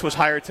Clements was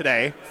hired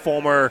today,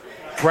 former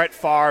Brett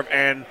Favre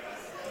and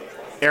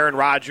Aaron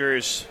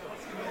Rodgers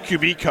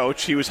QB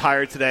coach. He was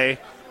hired today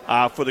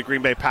for the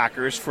Green Bay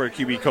Packers for a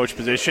QB coach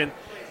position.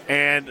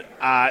 And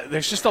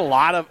there's just a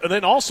lot of – and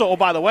then also, oh,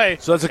 by the way,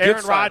 so that's a Aaron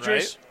good sign,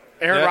 Rodgers,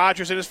 right? Aaron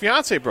Rodgers and his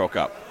fiancée broke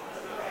up.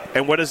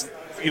 And what is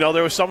 –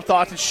 there was some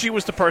thought that she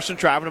was the person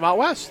driving him out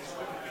west.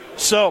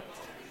 So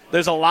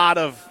there's a lot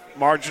of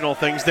marginal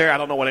things there. I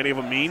don't know what any of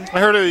them mean. I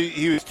heard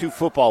he was too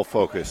football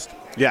focused.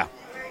 Yeah.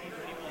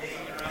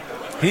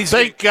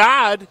 Thank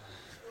God.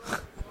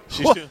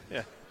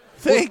 Yeah.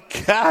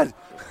 Thank God.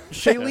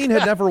 Shailene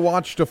had never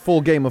watched a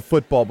full game of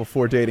football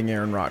before dating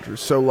Aaron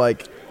Rodgers. So,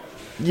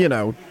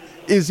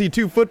 is he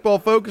too football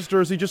focused or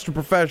is he just a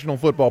professional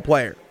football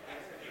player?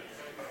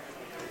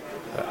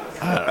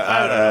 I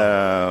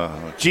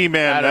don't know.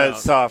 G-Man,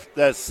 that's soft.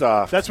 That's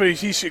soft. That's what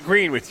he's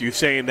agreeing with you,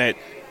 saying that,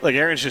 like,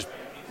 Aaron's just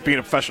being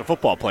a professional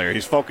football player.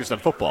 He's focused on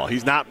football.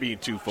 He's not being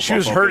too football She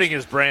was focused. hurting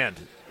his brand.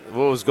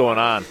 What was going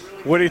on?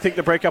 What do you think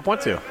the breakup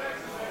went to?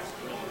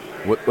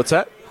 What's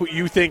that? Who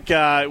you think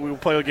we will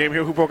play a game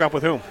here? Who broke up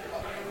with whom?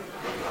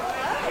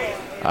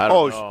 I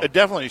don't know.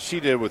 Definitely she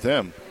did with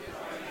him.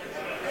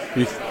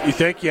 You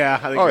think? Yeah,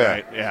 I think you're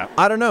right. Yeah.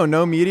 I don't know.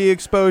 No media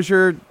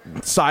exposure,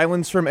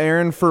 silence from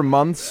Aaron for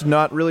months,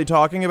 not really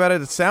talking about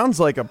it. It sounds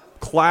like a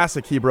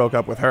classic he broke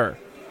up with her.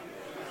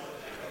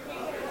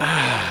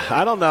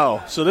 I don't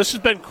know. So this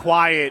has been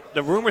quiet.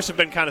 The rumors have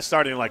been kind of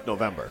starting in like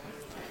November.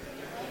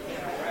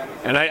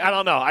 And I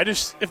don't know. I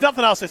just, if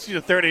nothing else, I see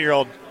the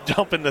 30-year-old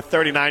dumping the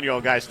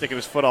 39-year-old guy sticking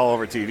his foot all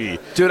over TV.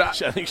 Dude, I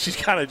think she's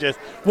kind of just,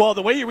 well,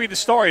 the way you read the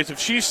story is if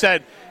she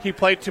said he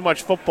played too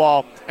much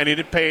football and he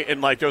didn't pay,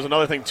 and like there was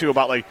another thing too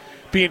about like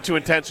being too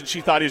intense and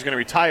she thought he was going to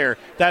retire,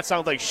 that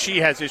sounds like she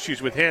has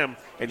issues with him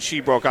and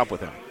she broke up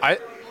with him. I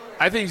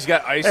think he's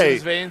got ice in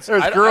his veins.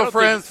 There's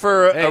girlfriends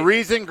for a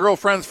reason,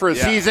 girlfriends for a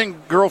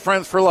season,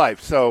 girlfriends for life.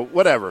 So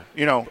whatever,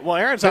 Well,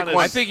 Aaron's on his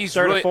I think he's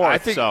third or fourth. I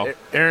think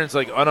Aaron's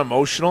like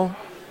unemotional.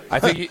 I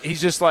think he's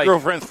just like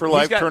girlfriends for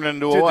life turned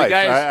into a wife.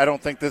 I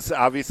don't think this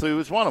obviously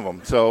was one of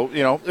them. So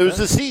it was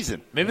a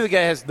season. Maybe the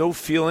guy has no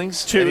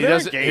feelings. And he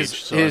doesn't.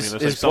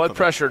 His blood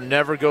pressure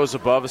never goes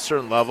above a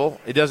certain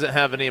level. He doesn't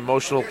have any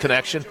emotional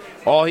connection.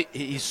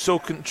 He's so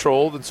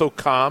controlled and so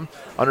calm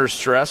under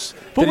stress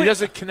that he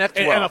doesn't connect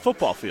well. On a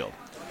football field,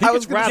 he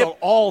gets rattled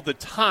all the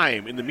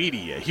time in the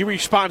media. He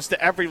responds to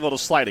every little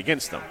slight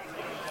against them.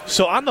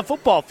 So on the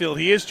football field,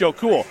 he is Joe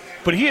Cool,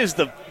 but he is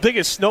the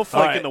biggest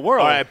snowflake in the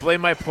world. All right,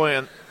 blame my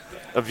point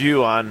of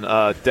view on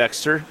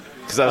Dexter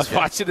because I was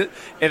watching it,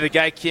 and the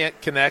guy can't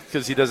connect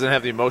because he doesn't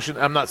have the emotion.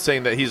 I'm not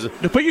saying that he's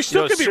but you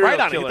still could be right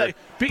on it.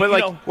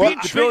 Being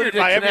triggered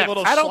by every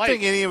little I don't slight.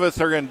 think any of us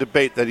are going to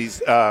debate that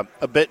he's a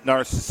bit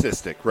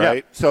narcissistic,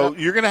 right? Yeah. So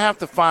you're going to have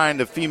to find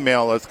a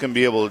female that's going to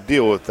be able to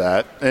deal with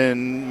that,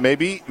 and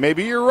maybe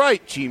you're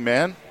right,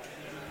 G-Man.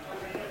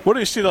 What do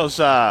you see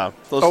those? Oh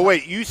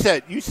wait, you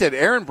said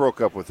Aaron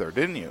broke up with her,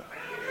 didn't you?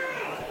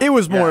 It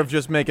was more of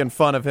just making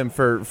fun of him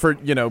for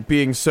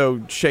being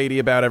so shady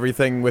about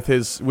everything with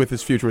his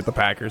future with the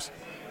Packers.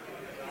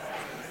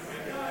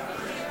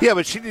 Yeah,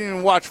 but she didn't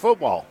even watch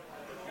football.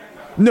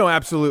 No,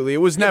 absolutely. It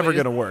was never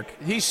going to work.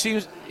 He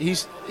seems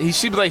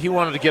like he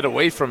wanted to get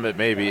away from it,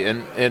 maybe,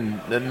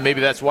 and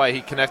maybe that's why he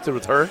connected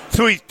with her.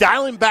 So he's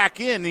dialing back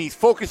in, and he's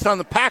focused on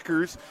the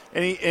Packers,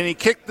 and he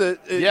kicked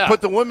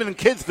put the women and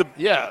kids to the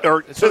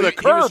curb.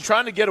 He was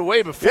trying to get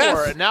away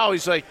before, and now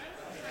he's like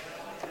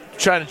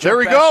trying to jump there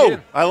we back go.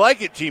 in. I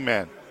like it,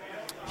 G-Man.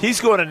 He's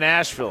going to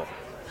Nashville,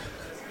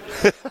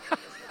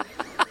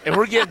 and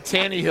we're getting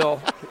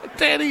Tannehill.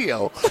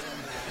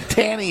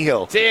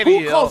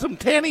 Who calls him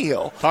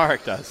Tannehill?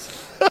 Tarek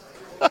does.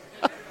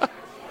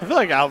 I feel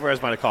like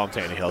Alvarez might have called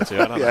him Tannehill,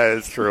 too. I don't know. Yeah,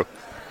 it's true.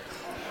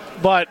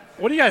 But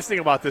what do you guys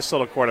think about this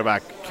little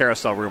quarterback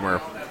carousel rumor,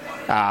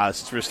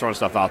 since we're just throwing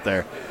stuff out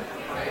there?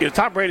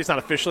 Tom Brady's not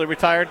officially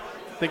retired.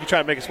 I think he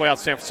tried to make his way out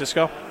to San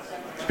Francisco.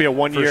 Be a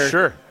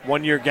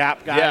one-year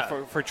gap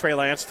guy for Trey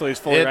Lance until he's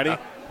fully ready.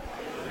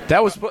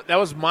 That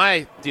was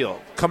my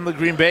deal. Come to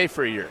Green Bay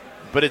for a year,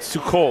 but it's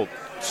too cold.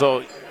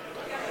 So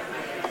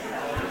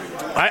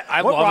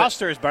I what love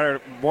roster is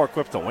more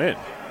equipped to win?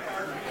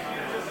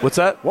 What's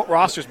that? What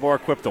roster is more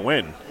equipped to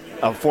win?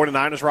 A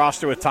 49ers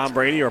roster with Tom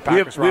Brady or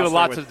Packers roster? We have a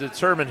lot to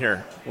determine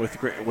here.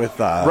 With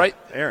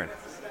Aaron.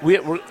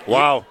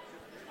 Wow.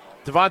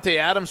 Devontae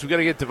Adams, we got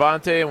to get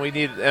Devontae, and we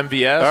need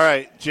MVS. All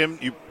right, Jim,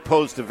 you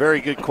posed a very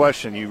good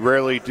question. You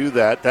rarely do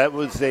that. That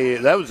was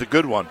a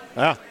good one.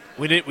 Yeah.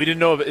 We didn't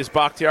know, is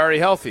Bakhtiari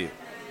healthy?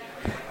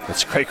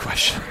 That's a great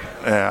question.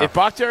 Yeah. If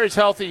Bakhtiari's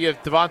healthy, you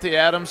have Devontae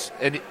Adams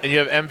and you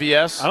have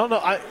MVS. I don't know.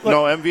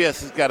 No,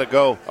 MVS has got to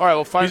go. All right,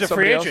 we'll find he's a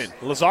free agent.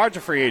 Lazard's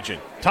a free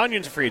agent.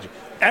 Tunyon's a free agent.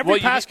 Every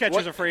pass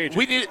catcher's a free agent.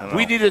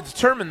 We need to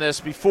determine this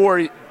before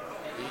you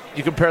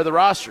compare the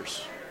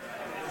rosters.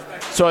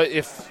 So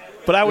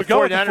But I would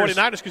go with the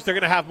 49ers because they're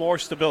going to have more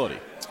stability.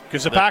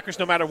 Because the Packers,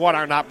 no matter what,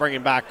 are not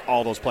bringing back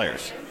all those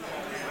players.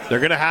 They're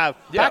going to have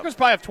Packers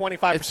probably have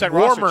 25% it's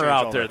roster warmer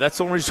out there. That's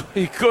the only reason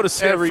you go to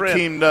San Fran. Every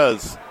team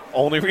does.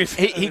 Only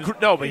reason he grew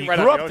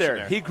up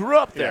there. He grew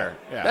up there.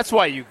 Yeah. That's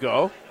why you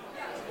go.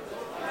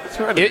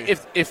 Right.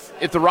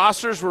 If the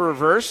rosters were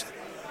reversed,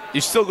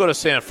 you still go to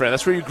San Fran.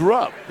 That's where you grew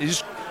up. You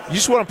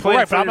just want to play.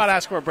 Right, but I'm not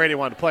asking where Brady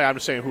wanted to play. I'm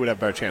just saying who would have a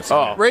better chance.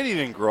 Brady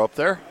didn't grow up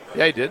there.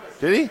 Yeah, he did.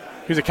 Did he?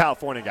 He's a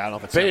California guy. I don't know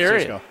if it's Bay San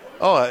Area. Francisco.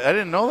 Oh, I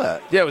didn't know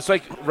that. Yeah, it was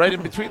like right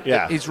in between.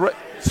 Yeah, he's right.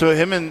 So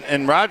him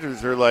and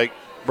Rodgers are like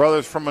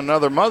brothers from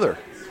another mother.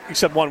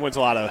 Except one wins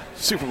a lot of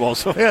Super Bowls.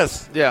 So.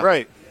 Yes. Yeah.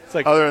 Right. It's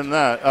like,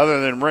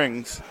 other than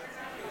rings.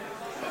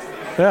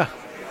 Yeah.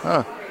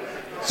 Huh.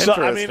 So,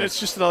 I mean, it's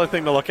just another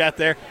thing to look at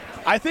there.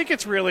 I think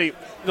it's really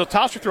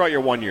Tosser threw out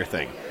your 1 year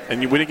thing, and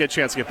we didn't get a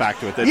chance to get back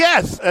to it.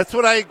 Yes, that's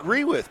what I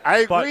agree with. I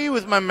agree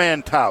with my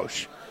man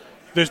Tausch.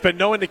 There's been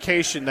no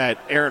indication that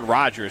Aaron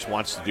Rodgers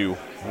wants to do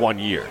 1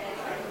 year.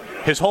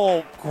 His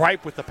whole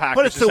gripe with the Packers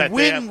But it's is a that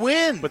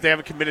win-win. but they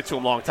haven't committed to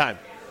him a long time.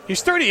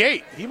 He's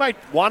 38. He might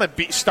want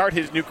to start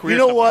his new career. You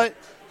know somewhere.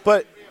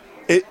 what?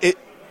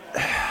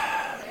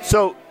 But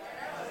so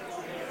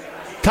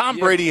Tom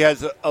Brady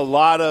has a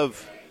lot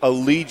of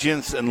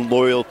allegiance and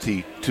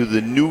loyalty to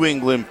the New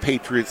England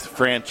Patriots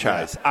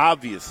franchise,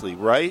 obviously,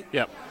 right?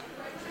 Yep.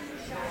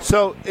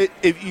 So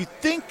if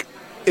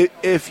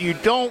you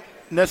don't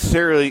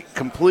necessarily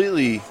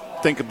completely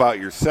think about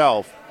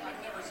yourself,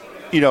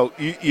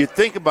 you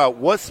think about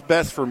what's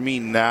best for me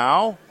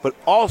now, but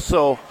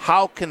also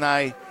how can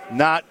I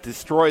not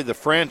destroy the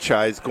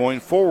franchise going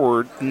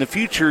forward in the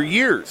future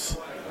years?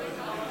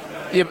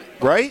 Yeah,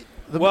 right?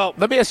 Well,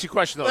 let me ask you a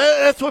question, though.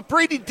 That's what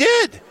Brady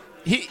did.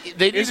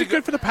 Is it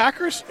good for the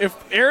Packers if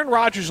Aaron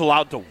Rodgers is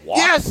allowed to walk?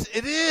 Yes,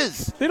 it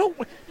is. They don't.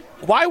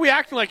 Why are we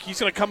acting like he's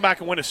going to come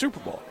back and win a Super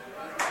Bowl?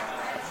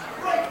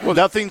 Well,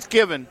 nothing's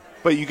given,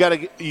 but you got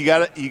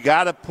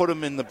to put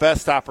him in the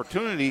best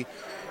opportunity to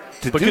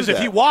do that. Because if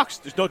he walks,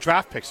 there's no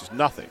draft picks. There's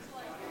nothing.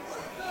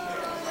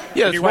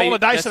 Yeah, and you roll the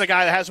dice on a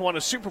guy that hasn't won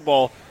a Super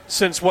Bowl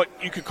since what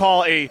you could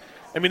call they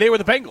were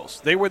the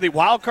Bengals. They were the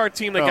wild card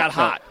team that got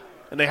hot,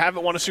 and they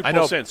haven't won a Super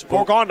Bowl since.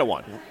 Or gone to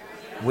one.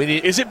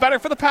 Is it better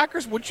for the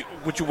Packers? Would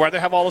you rather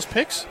have all those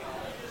picks?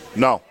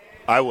 No,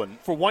 I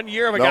wouldn't. For 1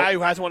 year of a guy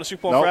who hasn't won a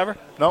Super Bowl forever?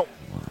 No,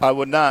 I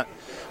would not.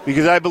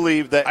 Because I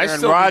believe that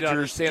Aaron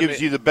Rodgers gives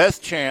you the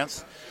best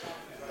chance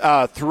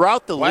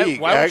throughout the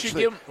league. Why would you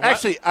give him?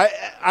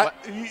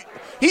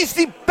 He's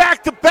the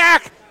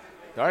back-to-back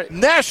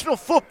National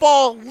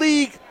Football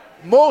League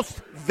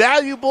most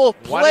valuable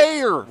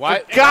player. Why?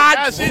 For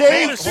God's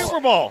sake, Super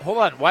Bowl. Hold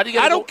on. Why do you?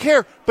 I don't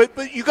care,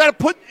 but you got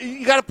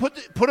to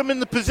put him in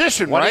the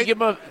position, why right? Do you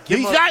give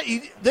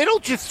him they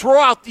don't just throw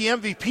out the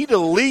MVP to the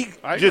league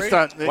just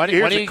on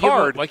here's a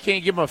card. Why can't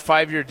you give him a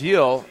 5-year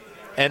deal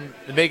and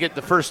make it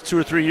the first 2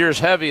 or 3 years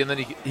heavy, and then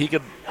you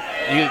could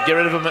get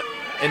rid of him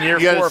in year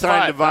 4 or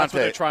 5? That's what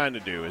they're trying to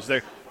do. Is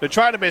they're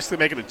trying to basically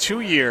make it a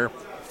 2-year,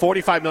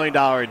 $45 million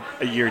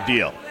a year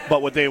deal.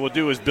 But what they will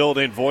do is build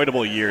in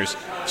voidable years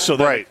so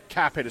that the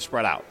cap hit is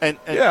spread out. And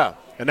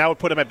that would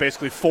put him at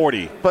basically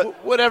 40.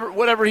 But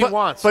whatever he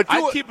wants. But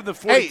I'd keep him the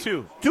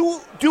 42. Hey,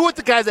 do what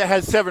the guy that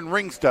has 7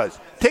 rings does.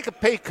 Take a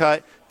pay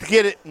cut to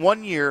get it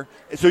 1 year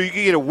so you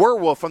can get a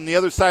werewolf on the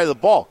other side of the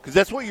ball. Because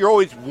that's what you're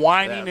always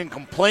whining and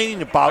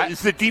complaining about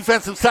is the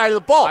defensive side of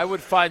the ball. I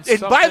would find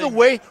something. And by the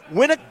way,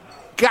 when a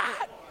guy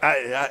 –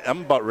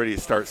 I'm about ready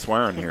to start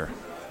swearing here.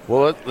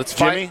 Well, let's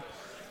Jimmy.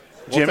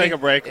 We'll take a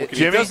break.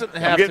 Jimmy,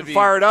 I'm getting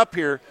fired up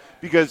here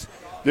because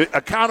the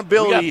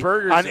accountability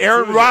on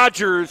Aaron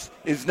Rodgers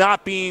is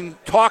not being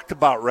talked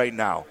about right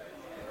now.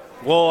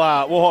 We'll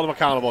hold him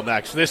accountable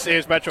next. This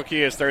is Metro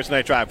Kia's Thursday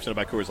Night Drive presented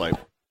by Coors Light.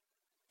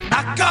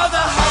 I go the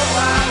whole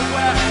wide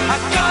world. I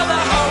go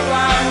the whole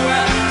wide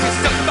world just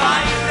to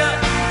find her.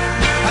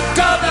 I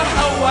go the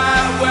whole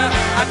wide world.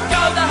 I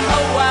go the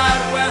whole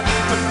wide world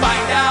to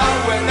find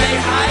out where they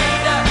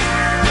hide her.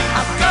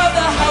 I go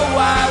the whole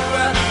wide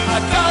world. I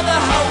go the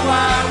whole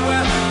wide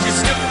world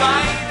just to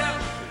find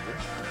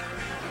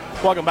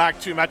her. Welcome back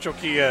to Metro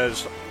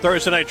Kia's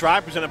Thursday Night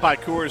Drive presented by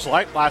Coors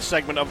Light. Last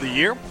segment of the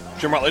year.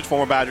 Jim Rutledge,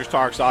 former Badgers,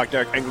 Tarek Zog,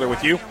 Derek Engler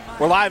with you.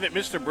 We're live at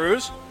Mr.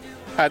 Brews.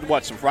 Had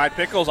some fried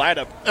pickles? I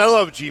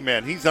love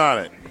G-Man. He's on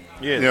it.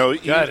 He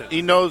is.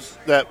 He knows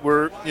that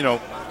we're,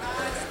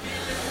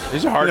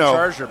 He's a hard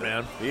charger,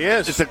 man. He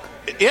is.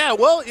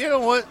 Well, you know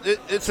what?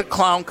 It's a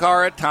clown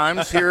car at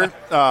times here.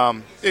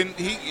 And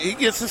he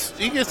gets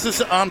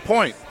us on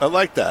point. I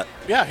like that.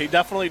 Yeah, he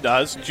definitely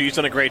does. G's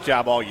done a great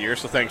job all year,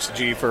 so thanks to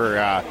G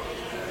for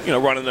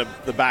running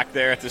the back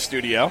there at the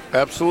studio.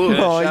 Absolutely.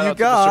 Oh, you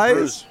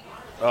guys.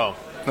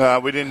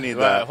 We didn't need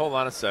that. Hold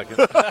on a second.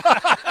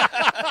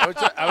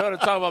 I want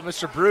to talk about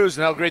Mr. Brews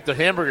and how great the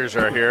hamburgers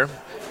are here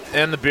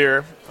and the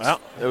beer. Well,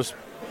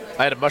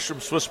 I had a mushroom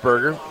Swiss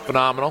burger,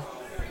 phenomenal.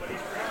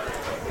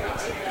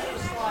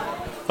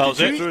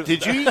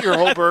 Did you eat your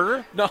whole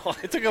burger? No,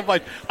 I took a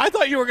bite. I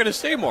thought you were going to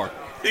say more.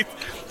 You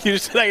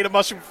just said I ate a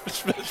mushroom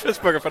Swiss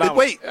burger, phenomenal.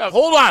 Wait,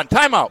 hold on,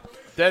 time out.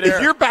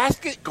 Is your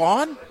basket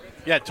gone?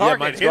 Yeah,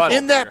 Target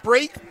in that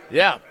break.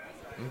 Yeah,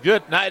 I'm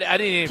good. No, I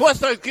didn't eat.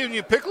 Plus, I was giving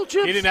you pickle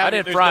chips. He didn't have. I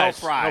didn't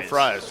fries. No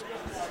fries.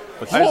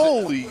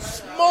 Holy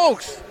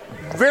smokes!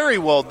 Very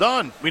well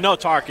done. We know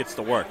Tark gets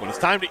to work when it's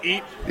time to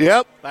eat.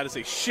 Yep, that is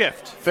a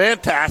shift.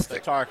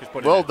 Fantastic. Tark is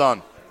putting well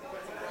done.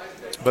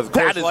 But the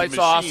Coors Light's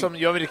awesome.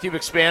 You want me to keep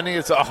expanding?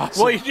 It's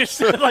awesome. Well, you just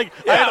said I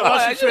had a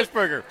mushroom Swiss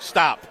burger.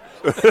 Stop.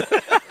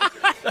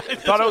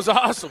 Thought it was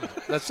awesome.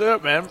 That's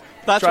it, man.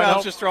 That's why I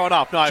was just throwing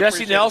off. No,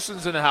 Jesse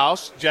Nelson's in the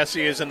house.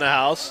 Jesse is in the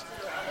house.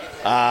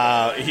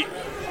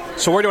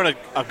 So we're doing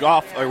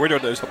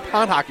there's a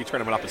pond hockey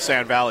tournament up at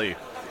Sand Valley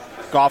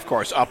Golf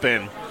Course up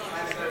in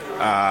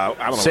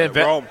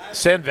Rome.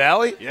 Sand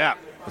Valley? Yeah.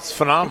 It's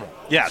phenomenal.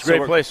 Yeah, it's a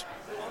great place.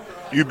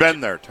 You've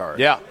been there, Tarek.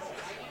 Yeah.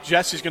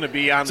 Jesse's going to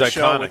be on the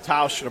show with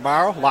Tausch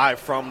tomorrow,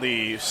 live from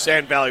the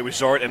Sand Valley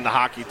Resort in the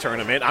hockey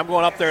tournament. I'm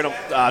going up there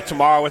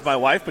tomorrow with my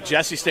wife, but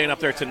Jesse's staying up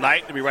there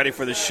tonight to be ready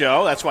for the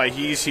show. That's why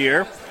he's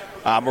here.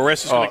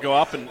 Marissa's going to go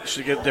up and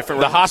she'll get a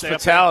different. The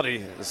hospitality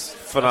is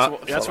phenomenal.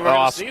 That's what we're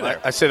going to see there.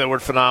 I say that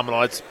word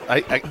phenomenal. I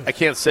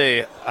can't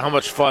say how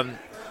much fun.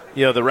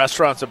 The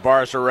restaurants and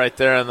bars are right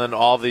there, and then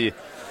all the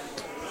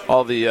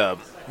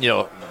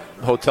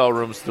hotel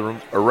rooms. The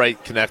room are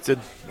right connected.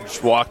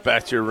 Just walk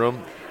back to your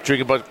room,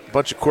 drink a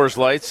bunch of Coors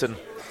Lights, and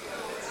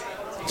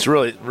it's a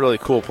really, really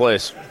cool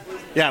place.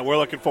 Yeah, we're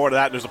looking forward to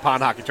that. There's a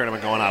pond hockey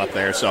tournament going on up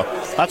there, so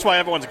that's why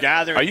everyone's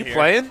gathering. Are you here.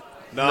 playing?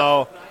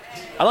 No,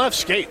 I don't have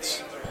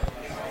skates.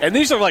 And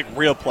these are like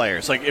real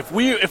players. Like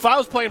if I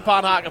was playing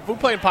pond hockey, if we're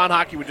playing pond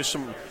hockey with just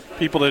some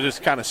people that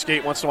just kind of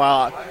skate once in a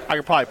while, I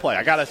could probably play.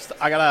 I got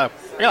a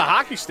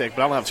hockey stick,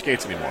 but I don't have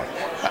skates anymore.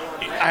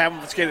 I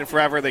haven't skated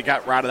forever. They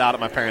got routed out at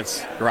my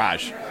parents'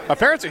 garage. My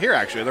parents are here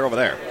actually. They're over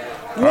there.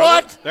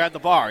 What? They're at the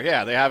bar.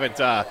 Yeah, they haven't.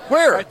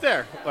 Where? Right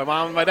there. My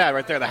mom and my dad.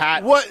 Right there. The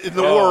hat. What in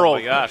the Oh, world?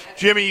 my gosh.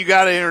 Jimmy, you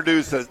got to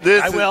introduce us.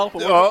 I will.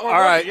 But all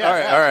right.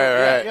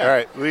 yes, All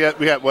right.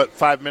 We got what?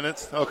 5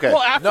 minutes? Okay.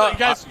 Well, after you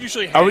guys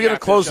usually. Are we going to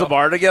close the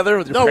bar together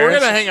with your No, parents? we're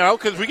going to hang out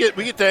because we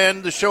get to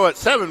end the show at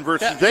 7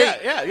 versus 8.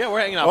 Yeah, we're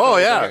hanging out. Oh for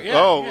a yeah.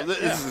 little bit.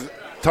 This is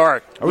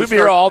Tarek. Are we be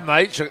here all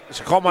night? Should I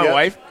call my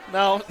wife?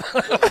 No,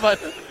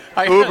 but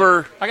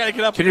Uber. I got to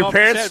get up. Can and your go up to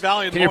parents? Sand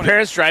Valley in the Can your morning.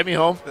 parents drive me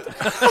home?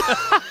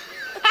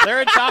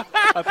 They're in town.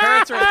 My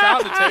parents are in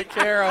town to take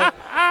care of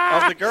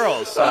the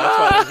girls. So that's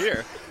why they're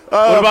here.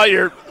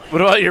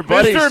 What about your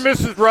buddies? Mr. and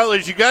Mrs.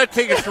 Rutledge, you got to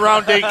take us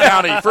around Dade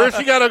County. First,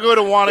 you got to go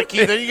to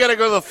Wanakee, then you got to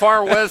go to the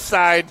far west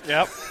side.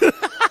 Yep.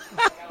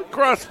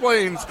 Cross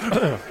Plains.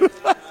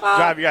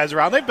 Drive you guys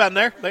around. They've been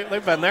there.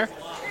 They've been there.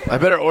 I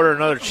better order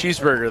another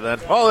cheeseburger then.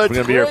 Oh, that's We're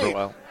gonna be here for a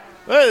while.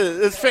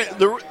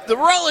 The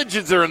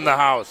Rutledges are in the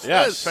house.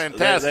 Yes, That's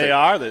fantastic. They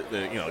are. They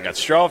got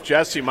Strofe,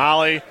 Jesse,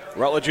 Molly,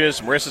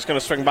 Rutledges. Marissa's going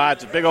to swing by.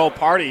 It's a big old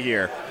party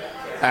here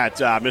at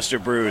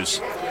Mr. Brews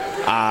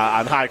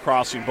on High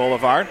Crossing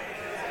Boulevard.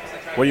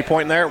 What are you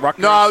pointing there?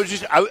 Rutgers?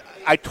 No,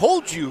 I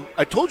told you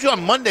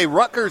on Monday.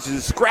 Rutgers is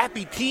a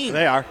scrappy team.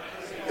 They are.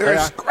 They're a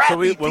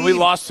scrappy So when we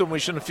lost them, we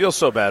shouldn't feel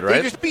so bad, right?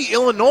 They just beat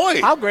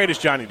Illinois. How great is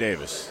Johnny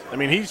Davis? I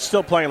mean, he's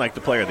still playing like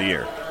the player of the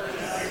year.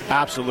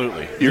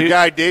 Absolutely. Your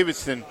guy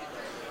Davidson,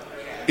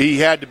 he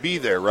had to be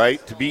there,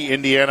 right, to beat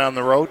Indiana on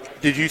the road.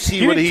 Did you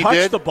see what he didn't touch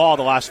did? the ball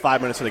the last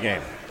 5 minutes of the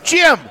game.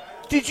 Jim,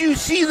 did you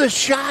see the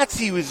shots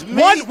he was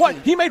making?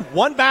 He made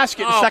one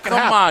basket in the second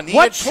half. Come on. He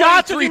What had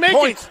shots did he 23 make?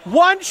 points.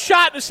 One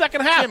shot in the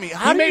second half. Jimmy,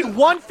 he made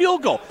one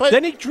field goal.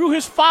 Then he drew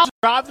his foul,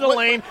 drive to the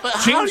lane, but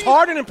how James do you-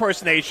 Harden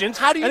impersonations,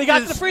 how do you and he got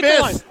to the free throw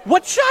line. dismiss-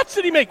 What shots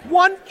did he make?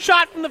 One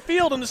shot from the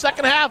field in the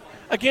second half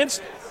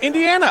against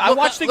Indiana. I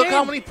watched the game. Look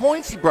how many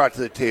points he brought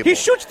to the table. He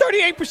shoots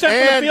 38% from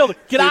the And field.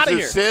 Get his out of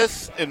here.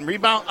 assists and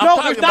rebound. I'm No,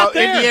 talking he's not about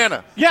there.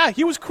 Indiana. Yeah,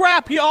 he was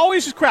crap. He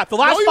always is crap. The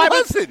last No, he 5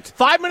 wasn't. minutes,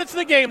 5 minutes of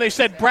the game, they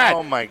said, Brad,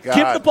 Oh, my God.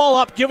 give the ball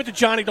up, give it to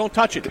Johnny, don't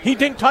touch it. He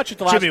didn't touch it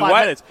the last Jimmy, 5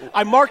 why- minutes.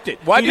 I marked it.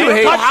 why he do you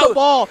didn't hate- touch the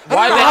ball.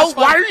 why the the last hell- 5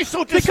 why are minutes. you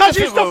so Because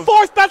he's dismissive the of-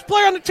 fourth best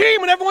player on the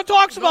team, and everyone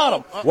talks about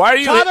him. Why are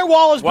you- Tyler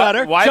Wall is why-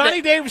 better. why Johnny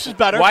the- Davis is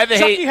better. why the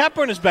Chucky hate-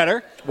 Hepburn is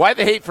better. Why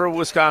the hate for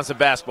Wisconsin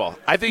basketball?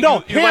 I think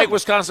No, you him. like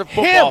Wisconsin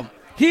football. Him.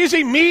 He's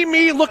a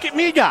me, look at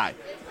me guy.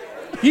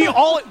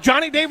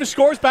 Johnny Davis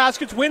scores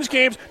baskets, wins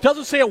games,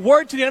 doesn't say a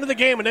word to the end of the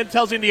game, and then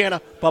tells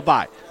Indiana,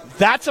 bye-bye.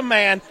 That's a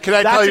man. Can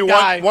I That's tell a you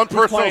guy one who's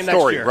personal playing next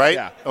story, year. right?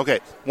 Yeah. Okay,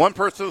 one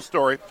personal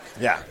story.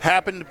 Yeah.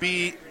 Happened to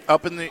be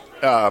up in the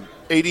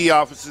AD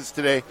offices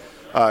today.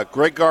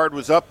 Greg Gard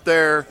was up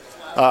there,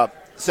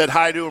 said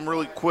hi to him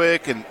really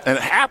quick, and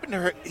happened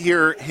to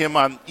hear him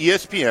on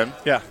ESPN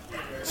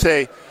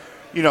say,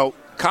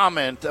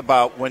 comment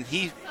about when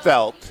he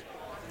felt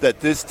that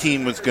this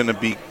team was going to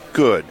be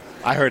good.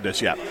 I heard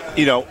this, yeah.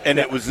 And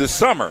it was this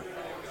summer.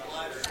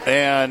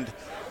 And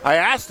I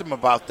asked him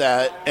about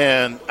that,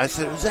 and I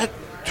said, was that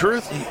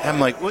truth? I'm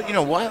like,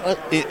 well, what?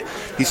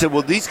 He said,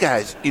 well, these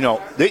guys,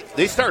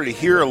 they started to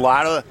hear a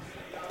lot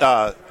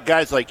of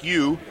guys like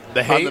you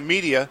on the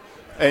media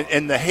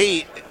and the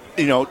hate,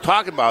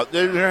 talking about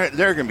they're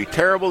going to be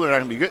terrible, they're not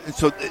going to be good. And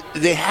so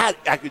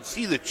I could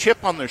see the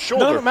chip on their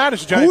shoulder. None of it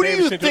matters. Johnny Who do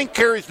Davis you think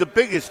carries the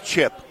biggest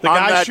chip The on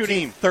guy's that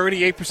shooting team?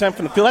 38%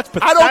 from the field. That's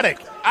pathetic.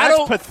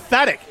 That's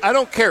pathetic. I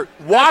don't care.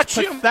 Watch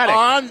him pathetic.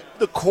 on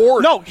the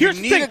court. No, here's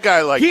you the need thing. a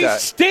guy like he that.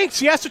 stinks.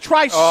 He has to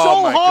try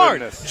Oh, my so hard.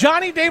 goodness.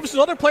 Johnny Davis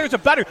and other players are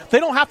better. They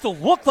don't have to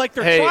look like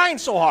they're trying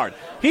so hard.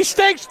 He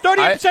stinks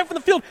 38% from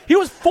the field. He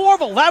was 4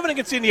 of 11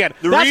 against Indiana.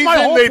 The That's my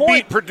reason whole they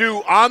point. beat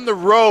Purdue on the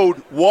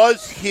road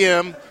was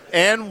him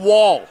and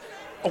Wall.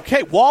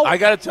 Okay, Wall. I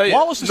got to tell you.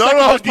 Wall was the second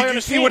best player Did on you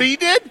the see team. what he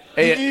did?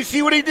 Did you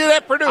see what he did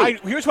at Purdue?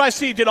 Here's what I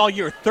see he did all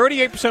year.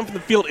 38% from the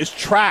field is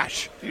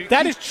trash.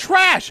 That is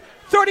trash.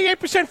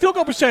 38% field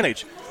goal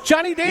percentage.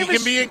 Johnny Davis. He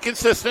can be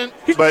inconsistent,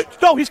 he's in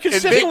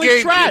consistently big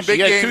games, trash. In big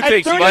games, two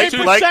things.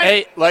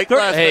 like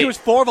last He night. was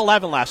 4 of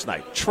 11 last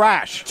night.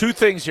 Trash. Two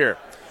things here.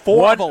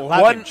 4 of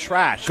 11.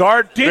 Trash.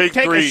 Guard didn't big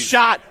take threes. a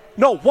shot.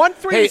 No, 1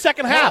 3 in the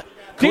second half.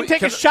 Didn't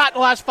take a shot in the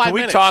last 5 Can we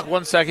minutes. talk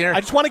 1 second here?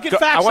 I just want to get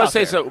facts. I want out to say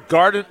there. so.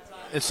 Guard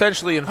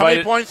essentially How many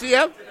invited. points do you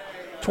have?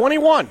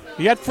 21.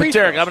 He had free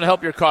Derek, throws. I'm going to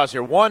help your cause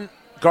here. One,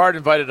 Guard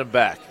invited him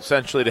back,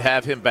 essentially to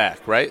have him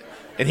back, right?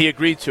 and he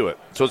agreed to it.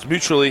 So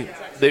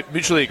they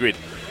mutually agreed.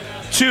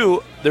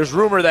 2, there's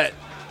rumor that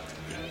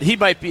he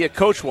might be a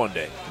coach one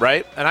day,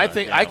 right? And I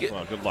think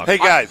well, good luck. Hey,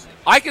 guys.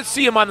 I could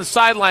see him on the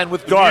sideline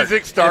with Gard.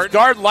 Music starting. If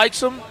Gard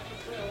likes him,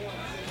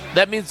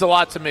 that means a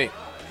lot to me.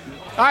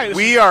 All right,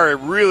 We are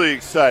really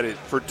excited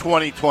for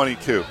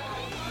 2022.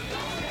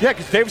 yeah,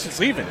 because Davison's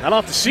leaving. I don't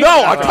have to see.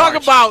 No, him. I'm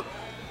talking about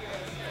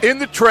in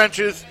the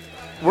trenches,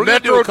 We're gonna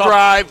do Metro a couple-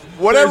 Drive,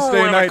 whatever Thursday we're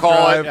going to night call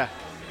drive. it. Yeah.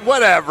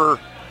 Whatever.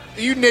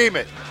 You name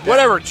it.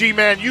 Whatever,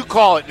 G-Man, you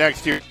call it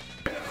next year.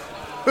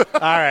 All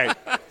right,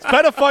 it's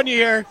been a fun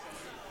year.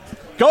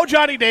 Go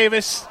Johnny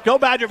Davis. Go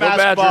Badger Go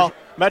basketball.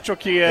 Badgers. Metro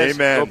Kias.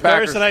 Amen. Go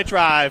Packers. Thursday Night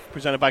Drive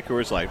presented by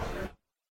Coors Light.